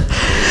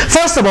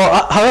 First of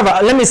all,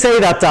 however, let me say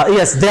that,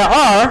 yes,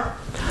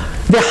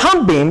 there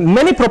have been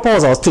many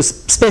proposals to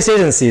space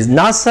agencies,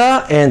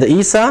 NASA and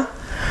ESA,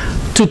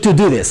 to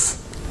do this.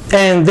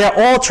 And they're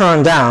all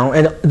turned down,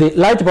 and the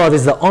Lightbird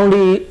is the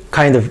only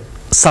kind of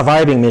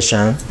surviving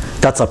mission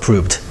that's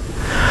approved.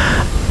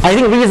 I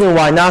think the reason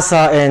why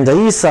NASA and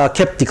ESA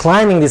kept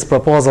declining this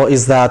proposal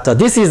is that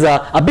this is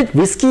a bit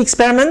risky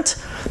experiment,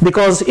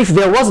 because if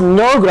there was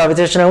no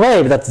gravitational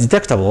wave that's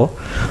detectable,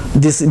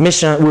 this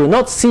mission will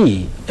not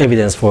see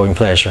evidence for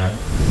inflation.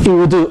 It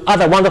will do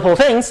other wonderful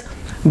things,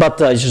 but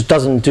it just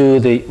doesn't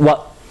do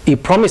what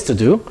it promised to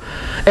do.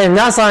 And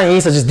NASA and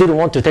ESA just didn't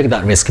want to take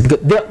that risk, because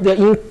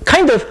they're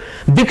kind of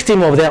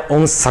victim of their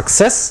own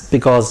success,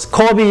 because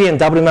COBE and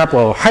WMAP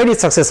were highly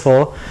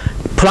successful,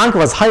 Planck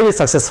was highly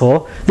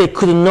successful. They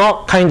could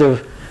not kind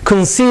of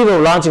conceive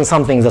of launching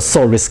something that's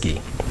so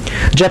risky.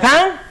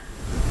 Japan,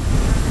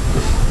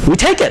 we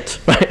take it.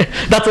 Right?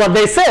 That's what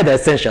they said,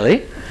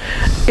 essentially.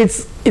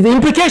 The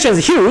implication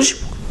is huge.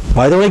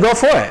 Why don't we go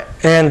for it?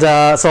 And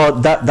so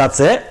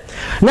that's it.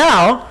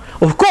 Now,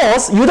 of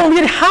course, you don't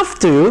really have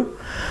to.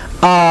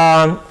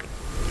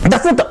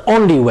 That's not the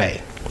only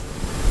way.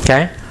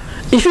 Okay?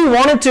 If you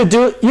wanted to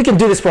do, you can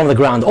do this from the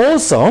ground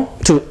also,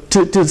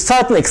 to a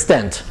certain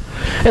extent.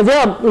 And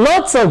there are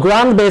lots of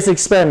ground-based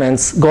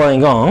experiments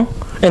going on,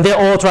 and they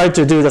all try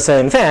to do the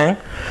same thing,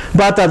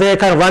 but they're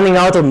kind of running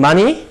out of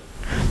money.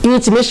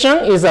 Each mission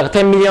is a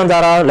 $10 million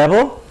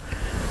level.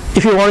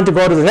 If you wanted to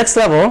go to the next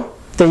level,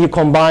 then you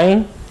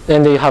combine,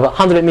 and you have a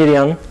 100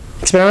 million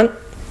experiment.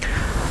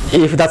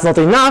 If that's not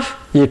enough,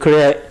 you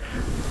create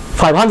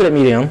 500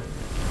 million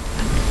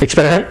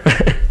experiment.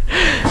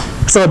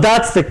 So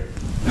that's the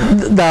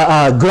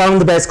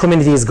ground-based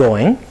community is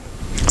going.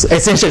 So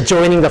essentially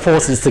joining the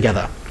forces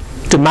together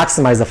to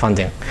maximize the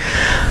funding.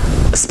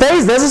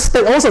 Space,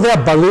 also there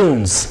are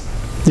balloons.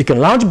 You can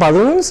launch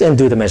balloons and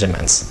do the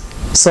measurements.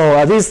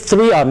 So these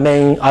three are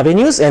main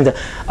avenues, and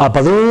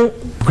balloon,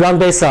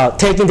 ground-based are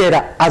taking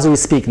data as we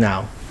speak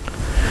now.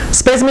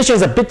 Space mission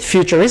is a bit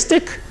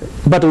futuristic,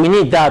 but we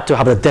need that to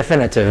have a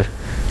definitive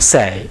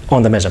say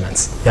on the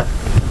measurements. Yeah.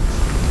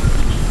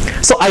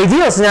 So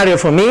ideal scenario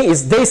for me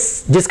is they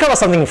discover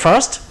something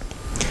first,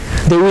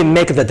 they will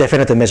make the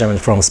definitive measurement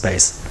from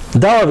space.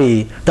 That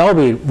will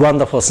be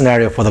wonderful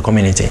scenario for the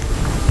community.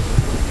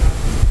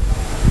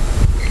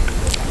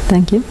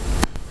 Thank you.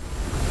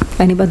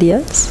 Anybody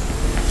else?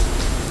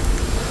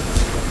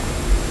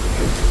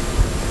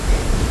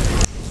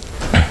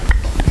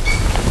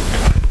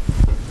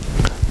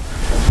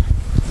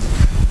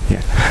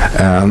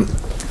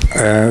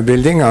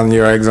 Building on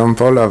your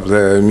example of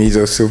the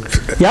miso soup,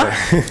 yeah?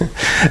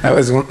 I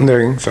was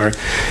wondering, sorry,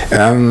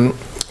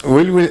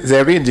 will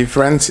there be a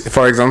difference,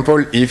 for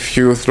example, if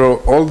you throw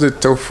all the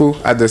tofu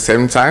at the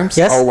same time,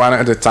 yes, or one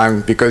at a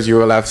time, because you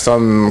will have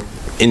some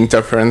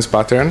interference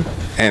pattern?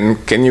 And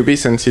can you be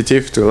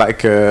sensitive to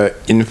like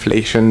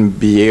inflation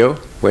BAO,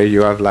 where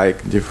you have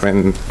like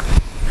different...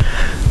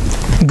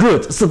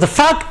 Good. So the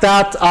fact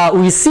that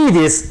we see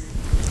these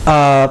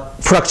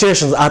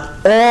fluctuations at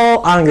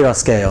all angular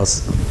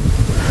scales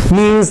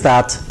means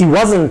that it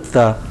wasn't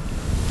the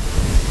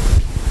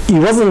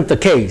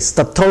case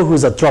that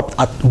tohus are dropped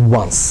at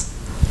once.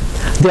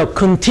 They are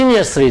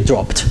continuously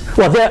dropped.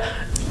 Well,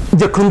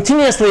 they're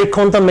continuously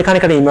quantum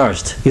mechanically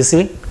emerged, you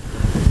see?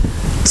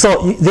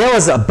 So there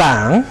was a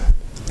bang,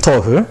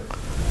 tohu,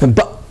 and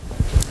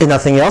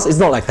nothing else. It's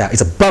not like that.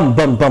 It's a bum,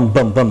 bum, bum,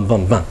 bum, bum,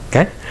 bum, bum,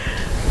 okay?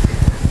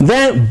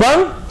 Then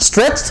bum,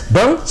 stretched,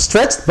 bum,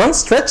 stretched, bum,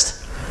 stretched.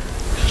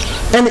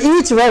 And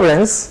each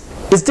wavelength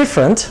is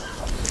different.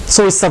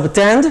 So we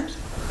subtend.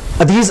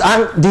 These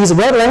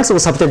wavelengths will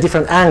subtend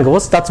different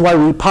angles. That's why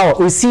we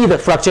see the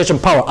fluctuation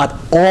power at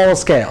all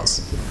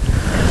scales.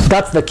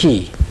 That's the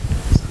key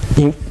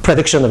in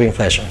prediction of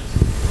inflation.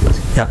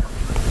 Yeah.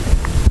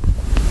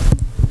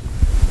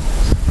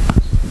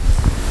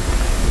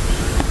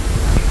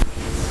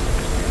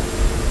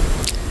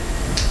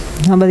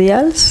 Nobody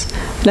else?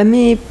 Let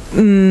me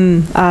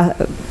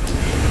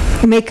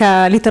make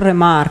a little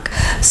remark.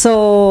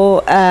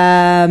 So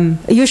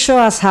you show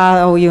us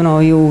how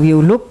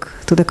you look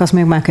to the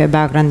cosmic microwave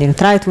background,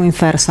 try to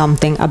infer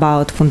something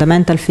about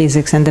fundamental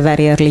physics and the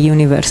very early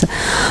universe.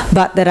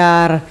 But there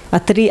are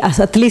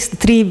at least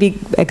 3 big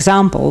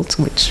examples,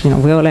 which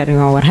we all have in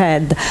our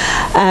head,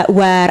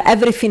 where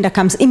everything that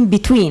comes in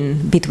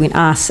between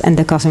us and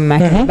the cosmic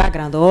microwave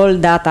background, all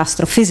that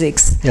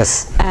astrophysics,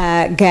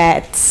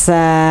 gets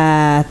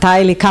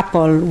tightly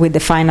coupled with the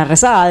final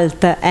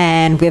result.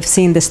 And we have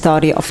seen the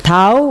story of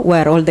tau,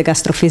 where all the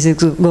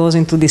astrophysics goes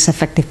into these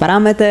effective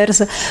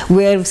parameters.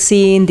 We have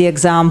seen the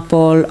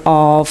example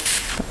of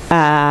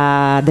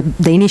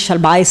the initial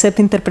bicep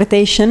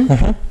interpretation.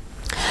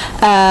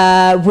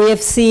 We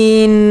have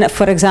seen,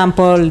 for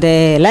example,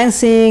 the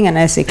lensing and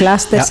LC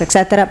clusters,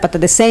 etc. But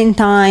at the same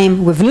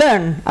time, we've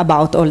learned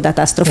about all that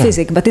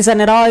astrophysics. But it's an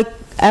heroic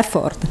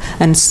effort,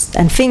 and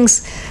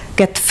things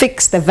get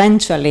fixed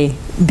eventually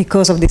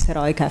because of this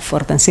heroic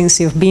effort. And since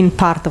you've been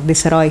part of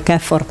this heroic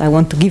effort, I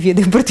want to give you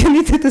the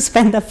opportunity to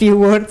spend a few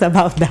words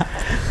about that.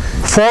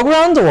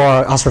 Foreground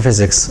or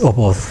astrophysics, or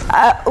both?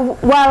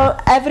 Well,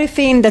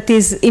 everything that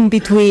is in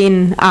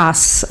between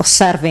us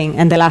observing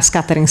and the last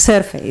scattering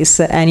surface.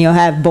 And you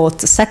have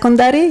both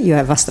secondary, you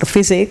have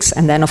astrophysics,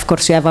 and then of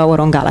course you have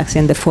our own galaxy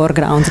in the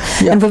foreground.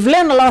 And we've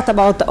learned a lot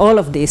about all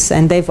of this,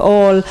 and they've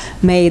all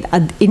made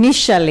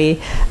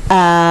initially,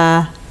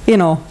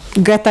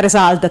 get a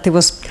result that it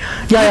was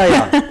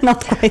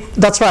not quite.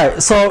 That's right.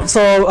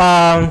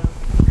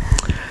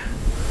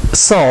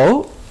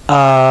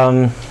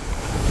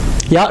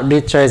 Yeah,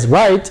 Richa is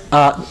right.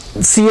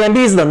 CMB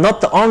is not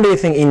the only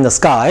thing in the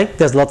sky.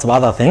 There's lots of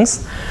other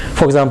things.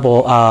 For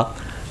example,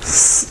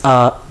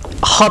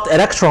 hot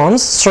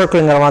electrons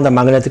circling around the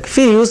magnetic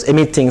fields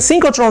emitting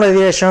synchrotron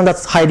radiation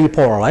that's highly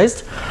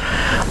polarized.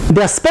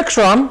 Their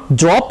spectrum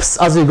drops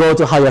as we go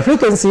to higher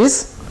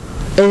frequencies.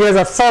 And there's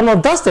a thermal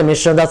dust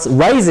emission that's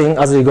rising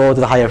as we go to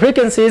the higher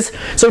frequencies.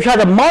 So if you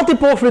have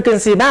multiple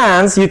frequency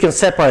bands, you can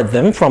separate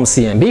them from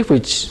CMB,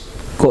 which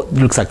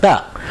looks like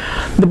that.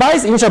 The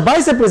initial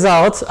bicep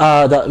results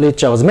that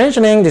Richa was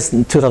mentioning, this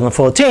in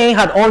 2014,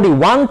 had only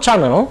one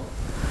channel.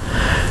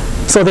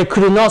 So they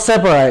could not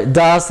separate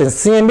dust and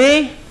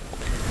CMB.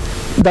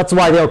 That's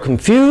why they were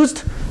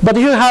confused. But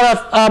if you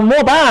have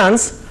more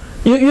bands,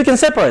 you can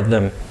separate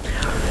them.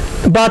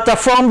 But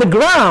from the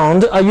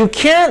ground, you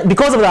can't,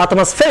 because of the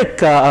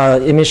atmospheric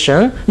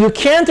emission, you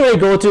can't really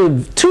go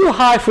to too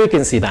high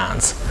frequency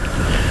bands.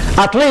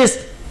 At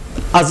least,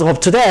 as of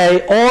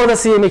today, all the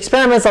CMB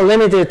experiments are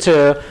limited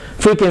to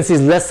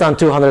frequencies less than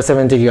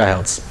 270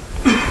 gigahertz.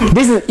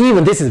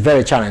 This is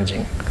very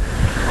challenging.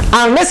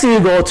 Unless you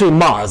go to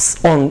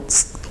Mars on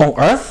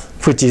Earth,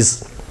 which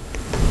is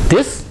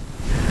this.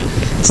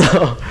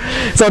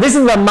 So this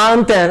is the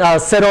mountain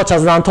Cerro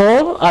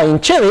Chazanatol in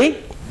Chile.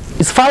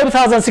 It's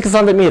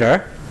 5,600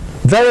 meters,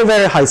 very,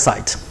 very high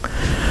site.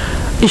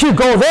 If you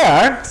go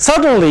there,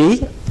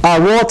 suddenly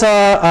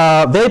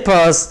water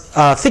vapor's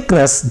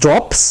thickness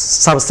drops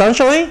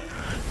substantially,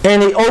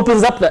 and it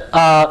opens up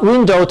the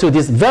window to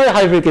these very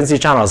high frequency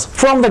channels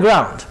from the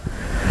ground.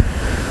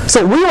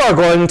 So we are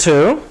going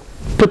to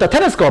put a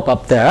telescope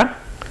up there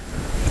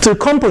to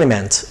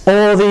complement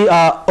all the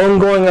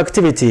ongoing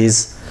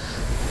activities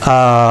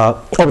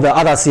of the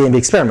other CMB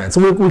experiments.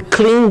 We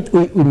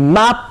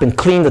map and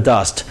clean the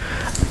dust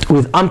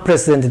with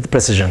unprecedented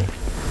precision.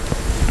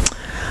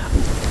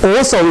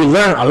 Also, we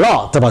learn a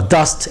lot about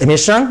dust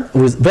emission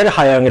with very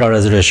high angular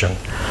resolution.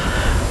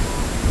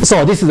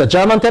 So this is a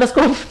German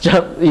telescope.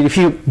 If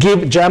you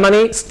give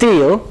Germany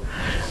steel,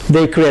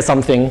 they create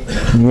something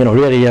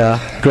really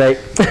great.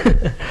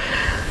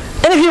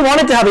 And if you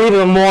wanted to have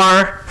even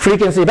more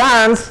frequency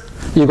bands,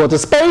 you go to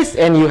space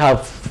and you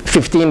have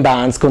 15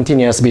 bands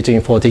continuous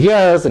between 40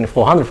 years and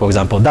 400, for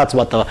example. That's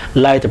what the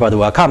light rod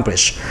will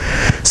accomplish.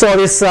 So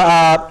this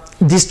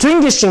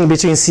distinguishing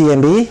between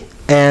CMB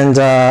and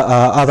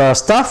other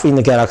stuff in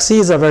the galaxy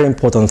is a very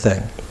important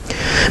thing.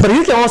 But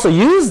you can also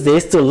use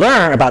this to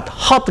learn about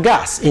hot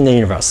gas in the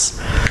universe.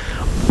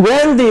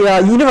 When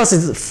the universe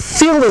is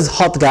filled with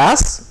hot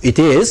gas, it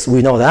is,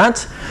 we know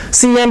that,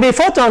 CMB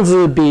photons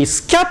will be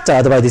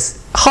scattered by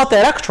these hot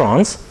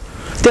electrons.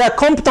 They are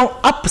compton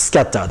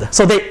upscattered,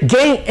 so they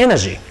gain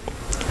energy.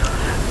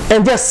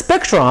 And their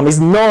spectrum is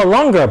no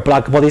longer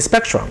black body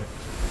spectrum.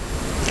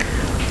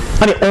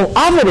 I mean, on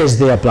average,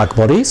 they are black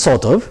body,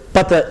 sort of,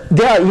 but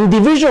there are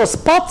individual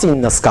spots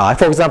in the sky,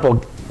 for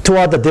example,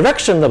 toward the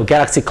direction of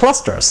galaxy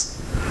clusters.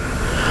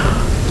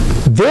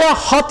 Their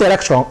hot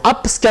electron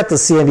upscatter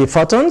CMB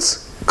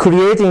photons,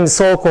 creating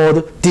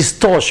so-called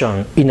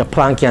distortion in a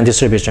Planckian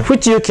distribution,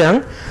 which you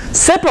can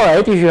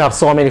separate if you have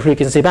so many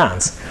frequency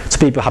bands. So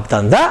people have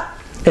done that,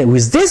 and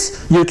with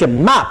this, you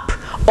can map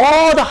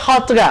all the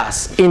hot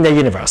gas in the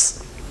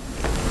universe.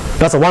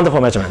 That's a wonderful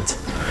measurement.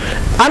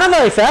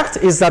 Another effect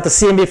is that the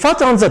CMB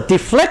photons are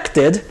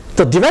deflected.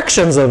 The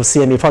directions of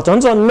CMB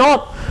photons are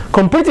not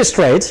completely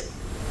straight.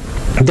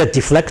 They're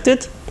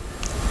deflected.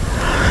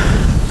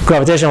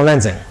 Gravitational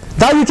lensing.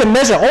 That you can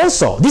measure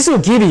also. This will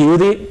give you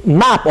the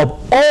map of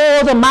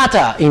all the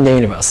matter in the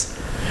universe.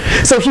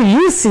 So if you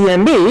use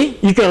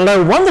CMB, you can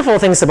learn wonderful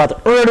things about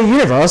the early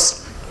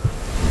universe,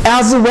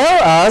 as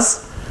well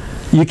as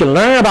you can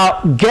learn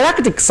about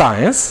galactic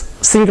science,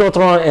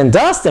 synchrotron and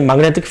dust and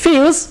magnetic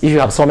fields if you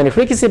have so many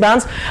frequency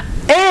bands,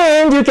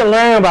 and you can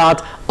learn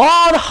about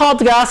all the hot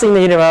gas in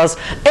the universe,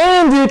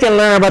 and you can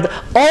learn about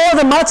all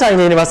the matter in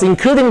the universe,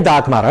 including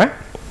dark matter.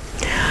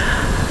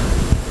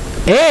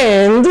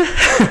 And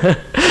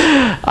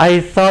I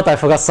thought I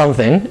forgot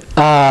something.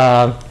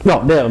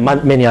 No, there are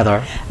many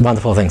other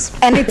wonderful things.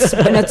 And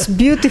it's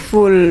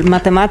beautiful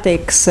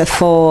mathematics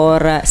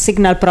for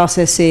signal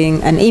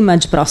processing and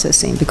image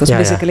processing, because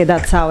basically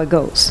that's how it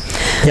goes.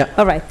 Yeah.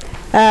 All right.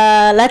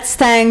 Let's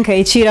thank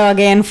Eiichiro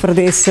again for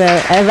this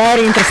a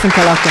very interesting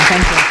colloquium.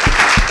 Thank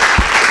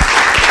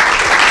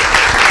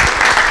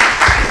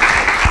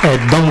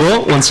you. Don't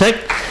go, one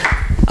sec.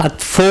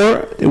 At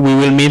 4, we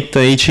will meet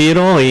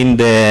Eiichiro in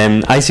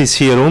the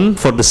ICC room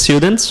for the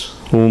students,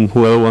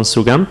 whoever wants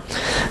to come.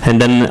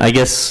 And then I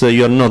guess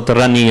you're not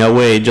running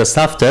away just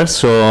after,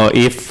 so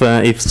if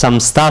some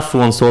staff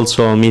wants to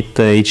also meet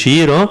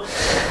Eiichiro,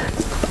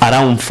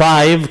 around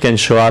 5 can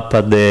show up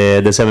at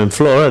the 7th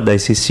floor at the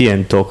ICC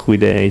and talk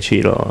with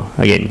Eiichiro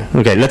again.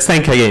 Okay, let's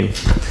thank again.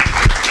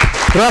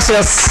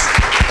 Gracias.